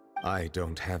 I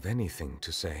don't have anything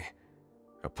to say.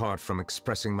 Apart from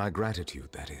expressing my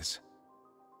gratitude, that is.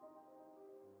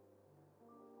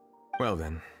 Well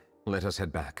then, let us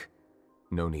head back.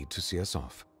 No need to see us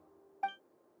off.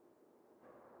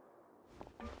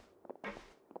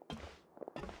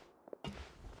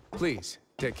 Please,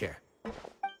 take care.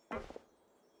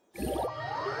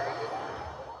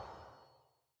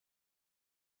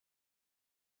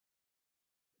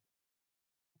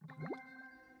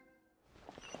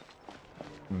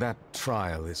 That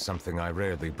trial is something I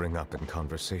rarely bring up in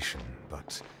conversation,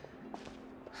 but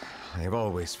I have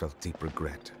always felt deep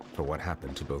regret for what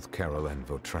happened to both Carol and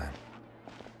Vautrin.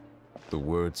 The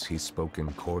words he spoke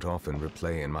in court often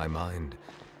replay in my mind,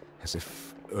 as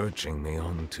if urging me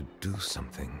on to do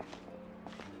something.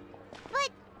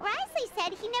 But Risley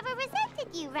said he never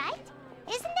resented you, right?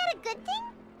 Isn't that a good thing?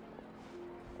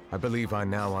 I believe I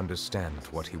now understand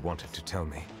what he wanted to tell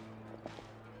me.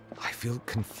 I feel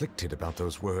conflicted about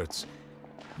those words.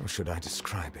 How should I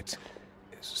describe it?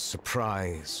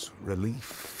 Surprise, relief,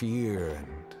 fear,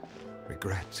 and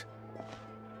regret.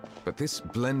 But this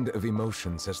blend of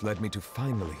emotions has led me to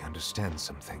finally understand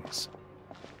some things.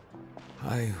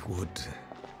 I would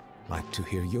like to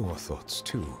hear your thoughts,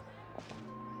 too.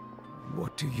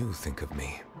 What do you think of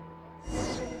me?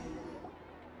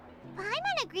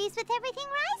 Paimon agrees with everything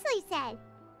Risley said.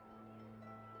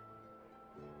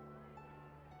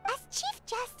 As Chief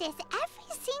Justice,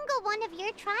 every single one of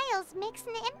your trials makes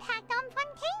an impact on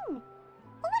Fontaine.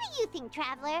 What do you think,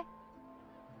 Traveler?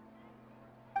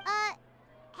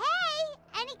 Hey,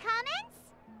 any comments?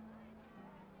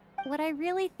 What I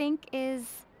really think is,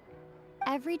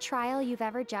 every trial you've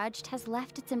ever judged has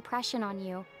left its impression on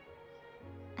you.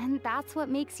 And that's what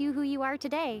makes you who you are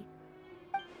today.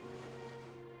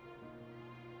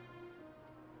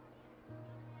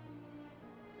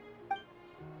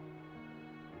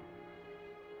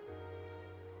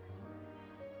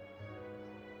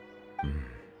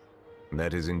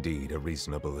 That is indeed a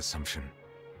reasonable assumption.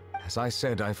 As I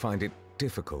said, I find it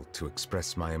difficult to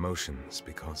express my emotions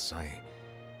because I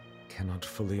cannot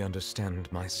fully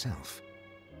understand myself.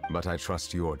 But I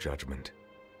trust your judgment.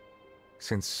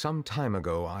 Since some time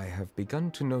ago, I have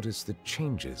begun to notice the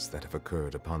changes that have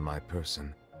occurred upon my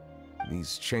person.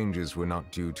 These changes were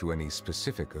not due to any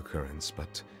specific occurrence,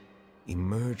 but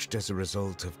emerged as a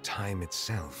result of time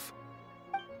itself.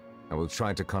 I will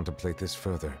try to contemplate this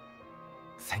further.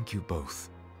 Thank you both.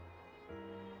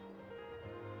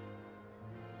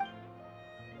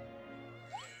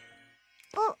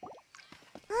 Oh,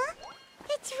 huh?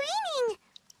 It's raining!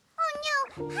 Oh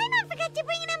no, Paimon forgot to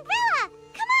bring an umbrella!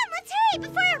 Come on, let's hurry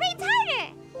before it rains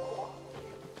harder!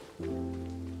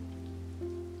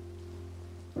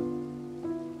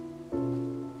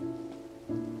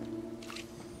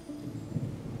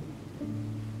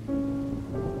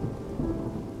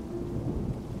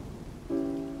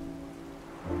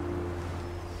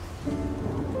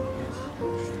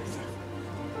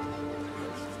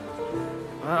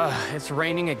 It's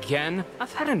raining again?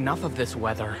 I've had enough of this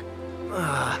weather.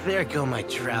 There go my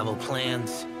travel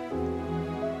plans.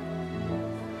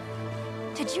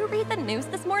 Did you read the news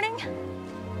this morning?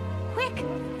 Quick,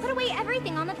 put away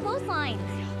everything on the clothesline.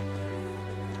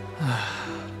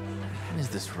 When is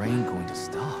this rain going to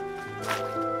stop?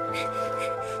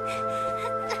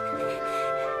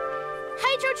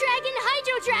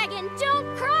 Hydro Dragon,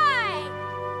 don't cry!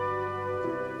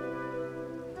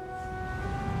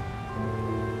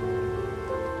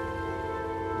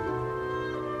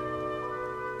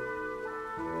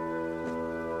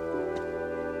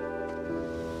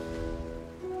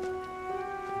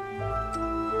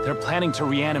 They're planning to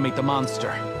reanimate the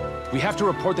monster. We have to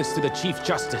report this to the Chief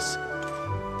Justice.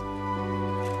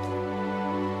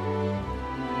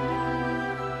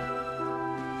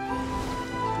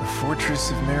 The Fortress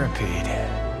of Meripede.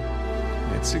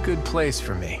 It's a good place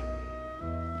for me.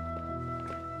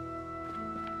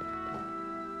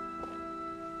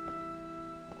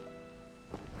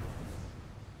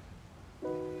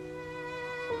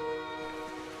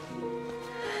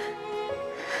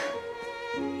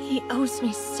 He owes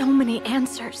me so many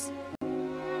answers.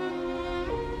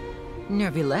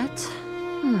 Neuvillette?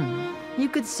 You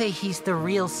could say he's the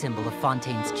real symbol of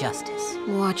Fontaine's justice.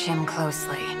 Watch him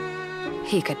closely.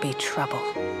 He could be trouble.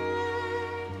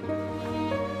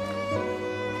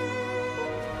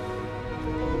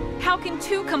 How can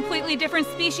two completely different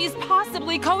species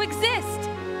possibly coexist?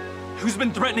 Who's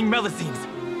been threatening Melusines?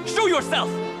 Show yourself!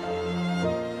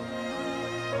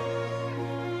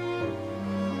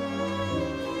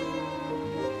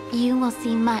 You will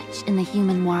see much in the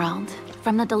human world,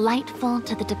 from the delightful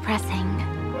to the depressing.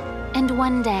 And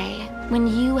one day, when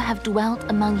you have dwelt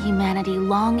among humanity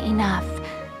long enough,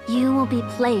 you will be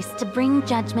placed to bring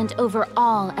judgment over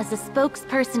all as a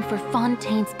spokesperson for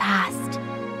Fontaine's past.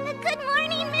 Good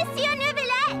morning, Monsieur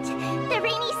Neuvillette! The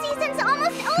rainy season's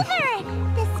almost over!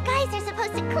 The skies are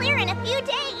supposed to clear in a few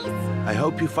days! I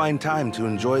hope you find time to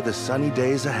enjoy the sunny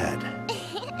days ahead.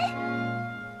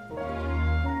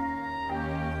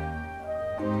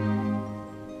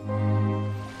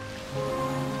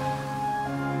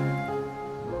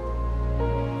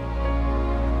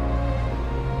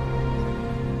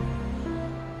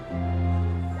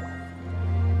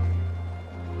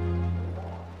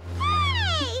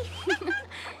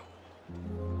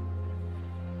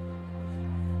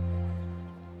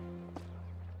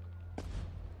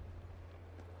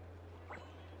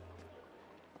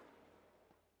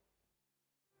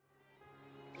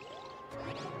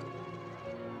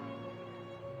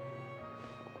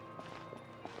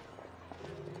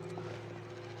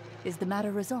 Is the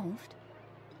matter resolved?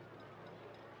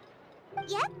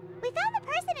 Yep, we found the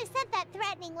person who sent that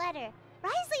threatening letter.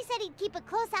 Wriothesley said he'd keep a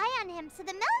close eye on him, so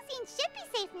the Melusines should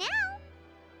be safe now.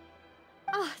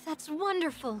 Oh, that's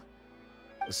wonderful.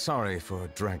 Sorry for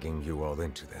dragging you all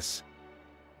into this.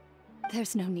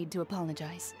 There's no need to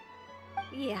apologize.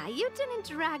 Yeah, you didn't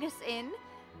drag us in.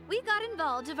 We got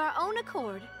involved of our own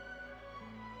accord.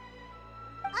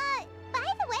 By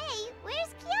the way,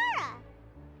 where's Kiara?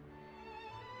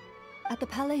 At the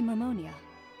Palais Mermonia,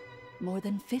 more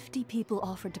than 50 people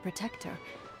offered to protect her.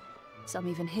 Some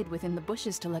even hid within the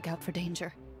bushes to look out for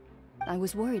danger. I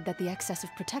was worried that the excess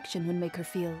of protection would make her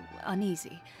feel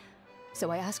uneasy, so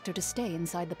I asked her to stay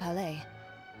inside the Palais.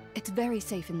 It's very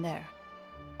safe in there.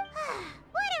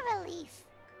 What a relief!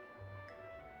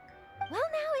 Well,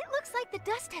 now it looks like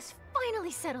the dust has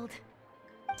finally settled.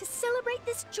 To celebrate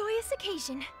this joyous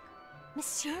occasion,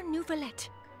 Monsieur Neuvillette,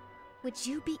 would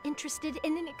you be interested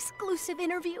in an exclusive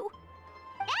interview?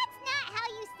 That's not how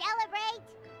you celebrate!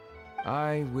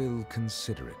 I will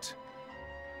consider it.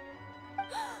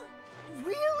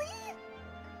 Really?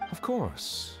 Of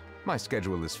course. My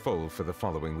schedule is full for the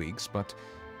following weeks, but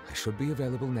I should be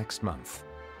available next month.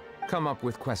 Come up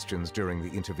with questions during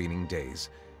the intervening days,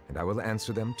 and I will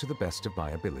answer them to the best of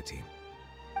my ability.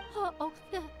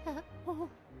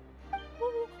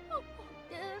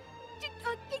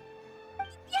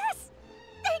 Yes!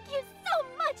 Thank you so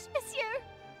much, Monsieur!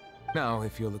 Now,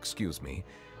 if you'll excuse me,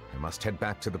 I must head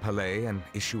back to the Palais and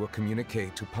issue a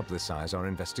communique to publicize our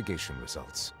investigation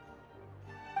results.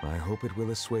 I hope it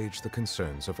will assuage the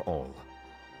concerns of all.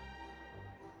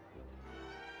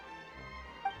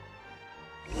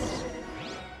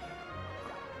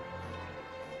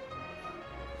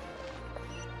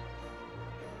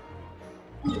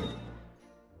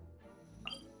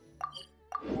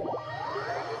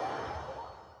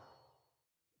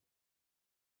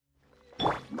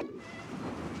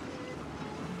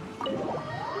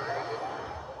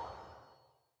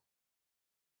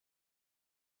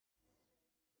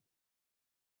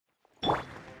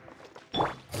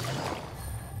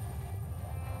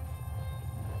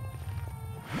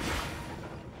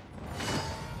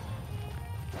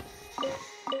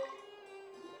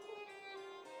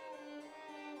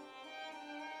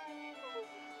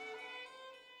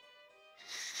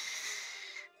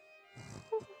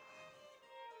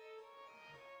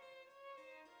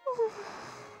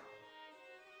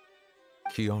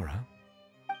 Kiara?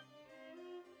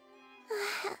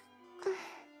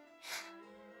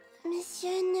 Monsieur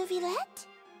Neuvillette?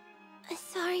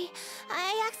 Sorry,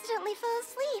 I accidentally fell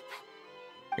asleep.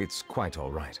 It's quite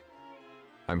all right.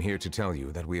 I'm here to tell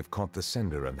you that we have caught the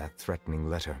sender of that threatening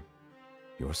letter.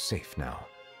 You're safe now.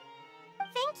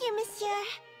 Thank you, Monsieur.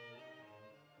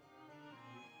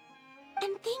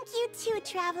 And thank you too,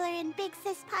 Traveler and Big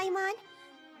Sis Paimon.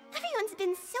 Everyone's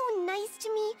been so nice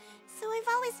to me, so I've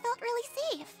always felt really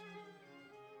safe.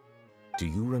 Do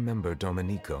you remember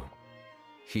Domenico?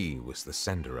 He was the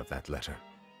sender of that letter.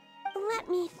 Let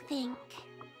me think.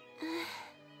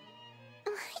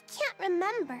 I can't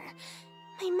remember.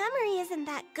 My memory isn't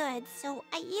that good, so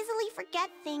I easily forget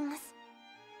things.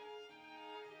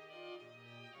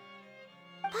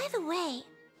 By the way,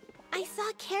 I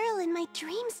saw Carol in my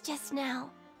dreams just now.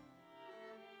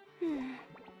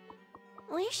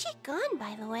 Where's she gone,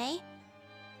 by the way?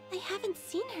 I haven't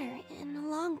seen her in a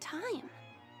long time.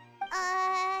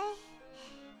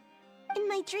 In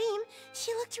my dream,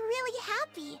 she looked really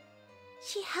happy.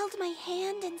 She held my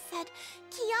hand and said,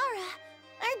 "Kiara,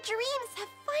 our dreams have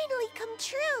finally come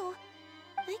true."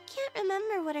 I can't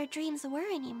remember what our dreams were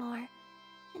anymore,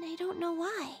 and I don't know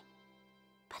why.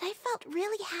 But I felt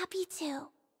really happy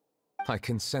too. I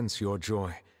can sense your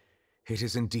joy. It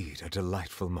is indeed a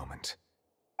delightful moment.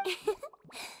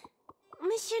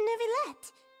 Monsieur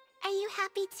Neuvillette, are you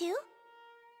happy too?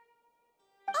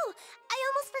 Oh, I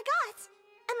almost forgot!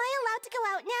 Am I allowed to go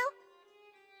out now?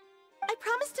 I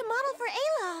promised to model for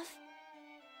Alov.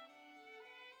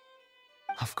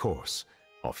 Of course.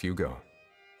 Off you go.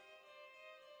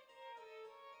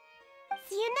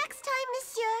 See you next time,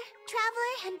 Monsieur,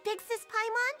 Traveler, and Big Sis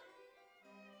Paimon.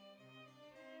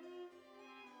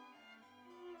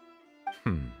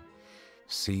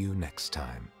 See you next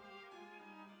time.